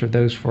ballots, which are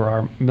those for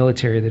our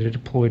military that are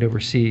deployed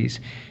overseas.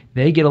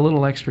 They get a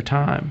little extra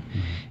time. Mm-hmm.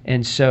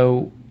 And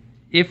so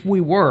if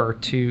we were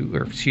to,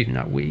 or excuse me,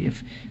 not we,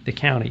 if the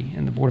county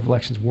and the Board of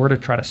Elections were to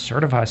try to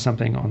certify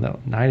something on the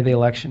night of the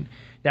election,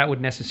 that would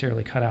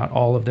necessarily cut out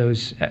all of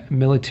those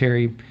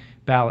military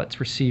ballots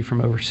received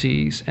from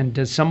overseas? And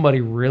does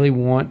somebody really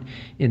want,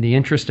 in the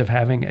interest of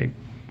having a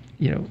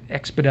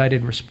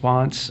expedited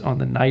response on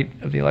the night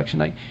of the election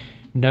night,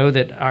 know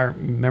that our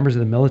members of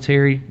the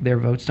military, their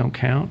votes don't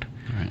count?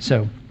 Right.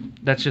 So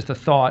that's just a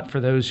thought for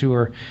those who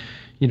are,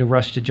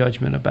 rushed to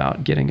judgment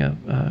about getting a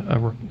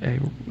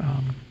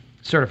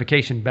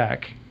certification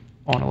back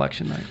on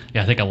election night.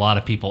 Yeah, I think a lot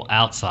of people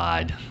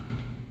outside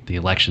the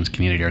elections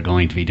community are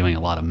going to be doing a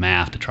lot of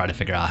math to try to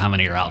figure out how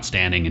many are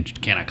outstanding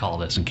and can I call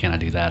this and can I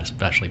do that,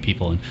 especially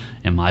people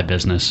in my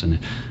business. And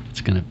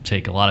it's going to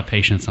take a lot of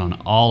patience on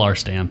all our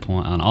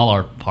standpoint, on all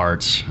our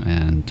parts,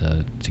 and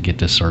to get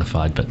this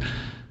certified. But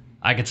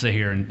I could sit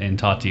here and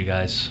talk to you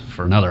guys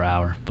for another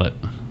hour, but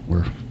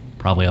we're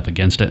probably up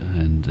against it,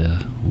 and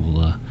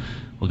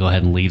we'll go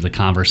ahead and leave the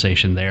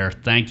conversation there.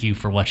 Thank you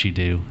for what you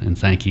do, and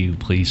thank you.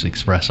 Please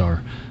express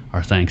our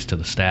thanks to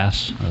the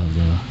staffs of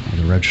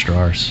the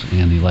registrars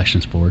and the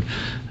elections board,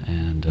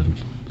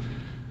 and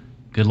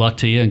good luck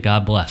to you, and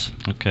God bless.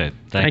 Okay,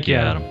 thank you,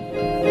 Adam.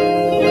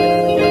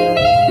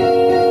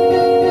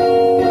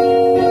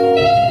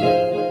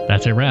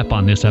 That's a wrap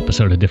on this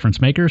episode of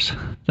Difference Makers.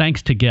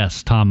 Thanks to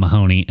guests Tom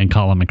Mahoney and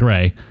Colin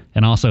McRae,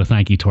 and also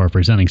thank you to our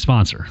presenting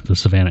sponsor, the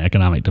Savannah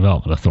Economic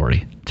Development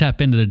Authority.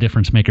 Tap into the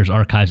Difference Makers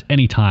archives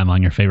anytime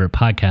on your favorite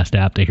podcast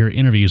app to hear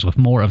interviews with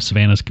more of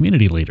Savannah's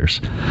community leaders,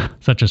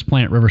 such as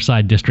Plant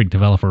Riverside District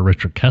Developer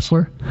Richard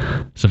Kessler,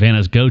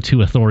 Savannah's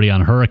go-to authority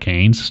on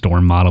hurricanes,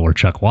 storm modeler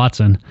Chuck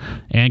Watson,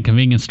 and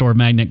convenience store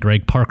magnate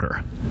Greg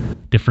Parker.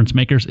 Difference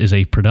Makers is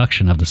a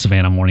production of the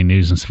Savannah Morning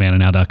News and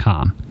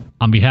SavannahNow.com.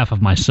 On behalf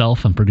of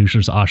myself and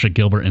producers Asha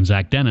Gilbert and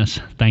Zach Dennis,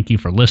 thank you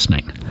for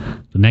listening.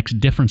 The next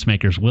Difference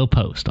Makers will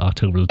post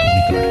October the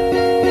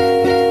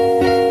 23rd.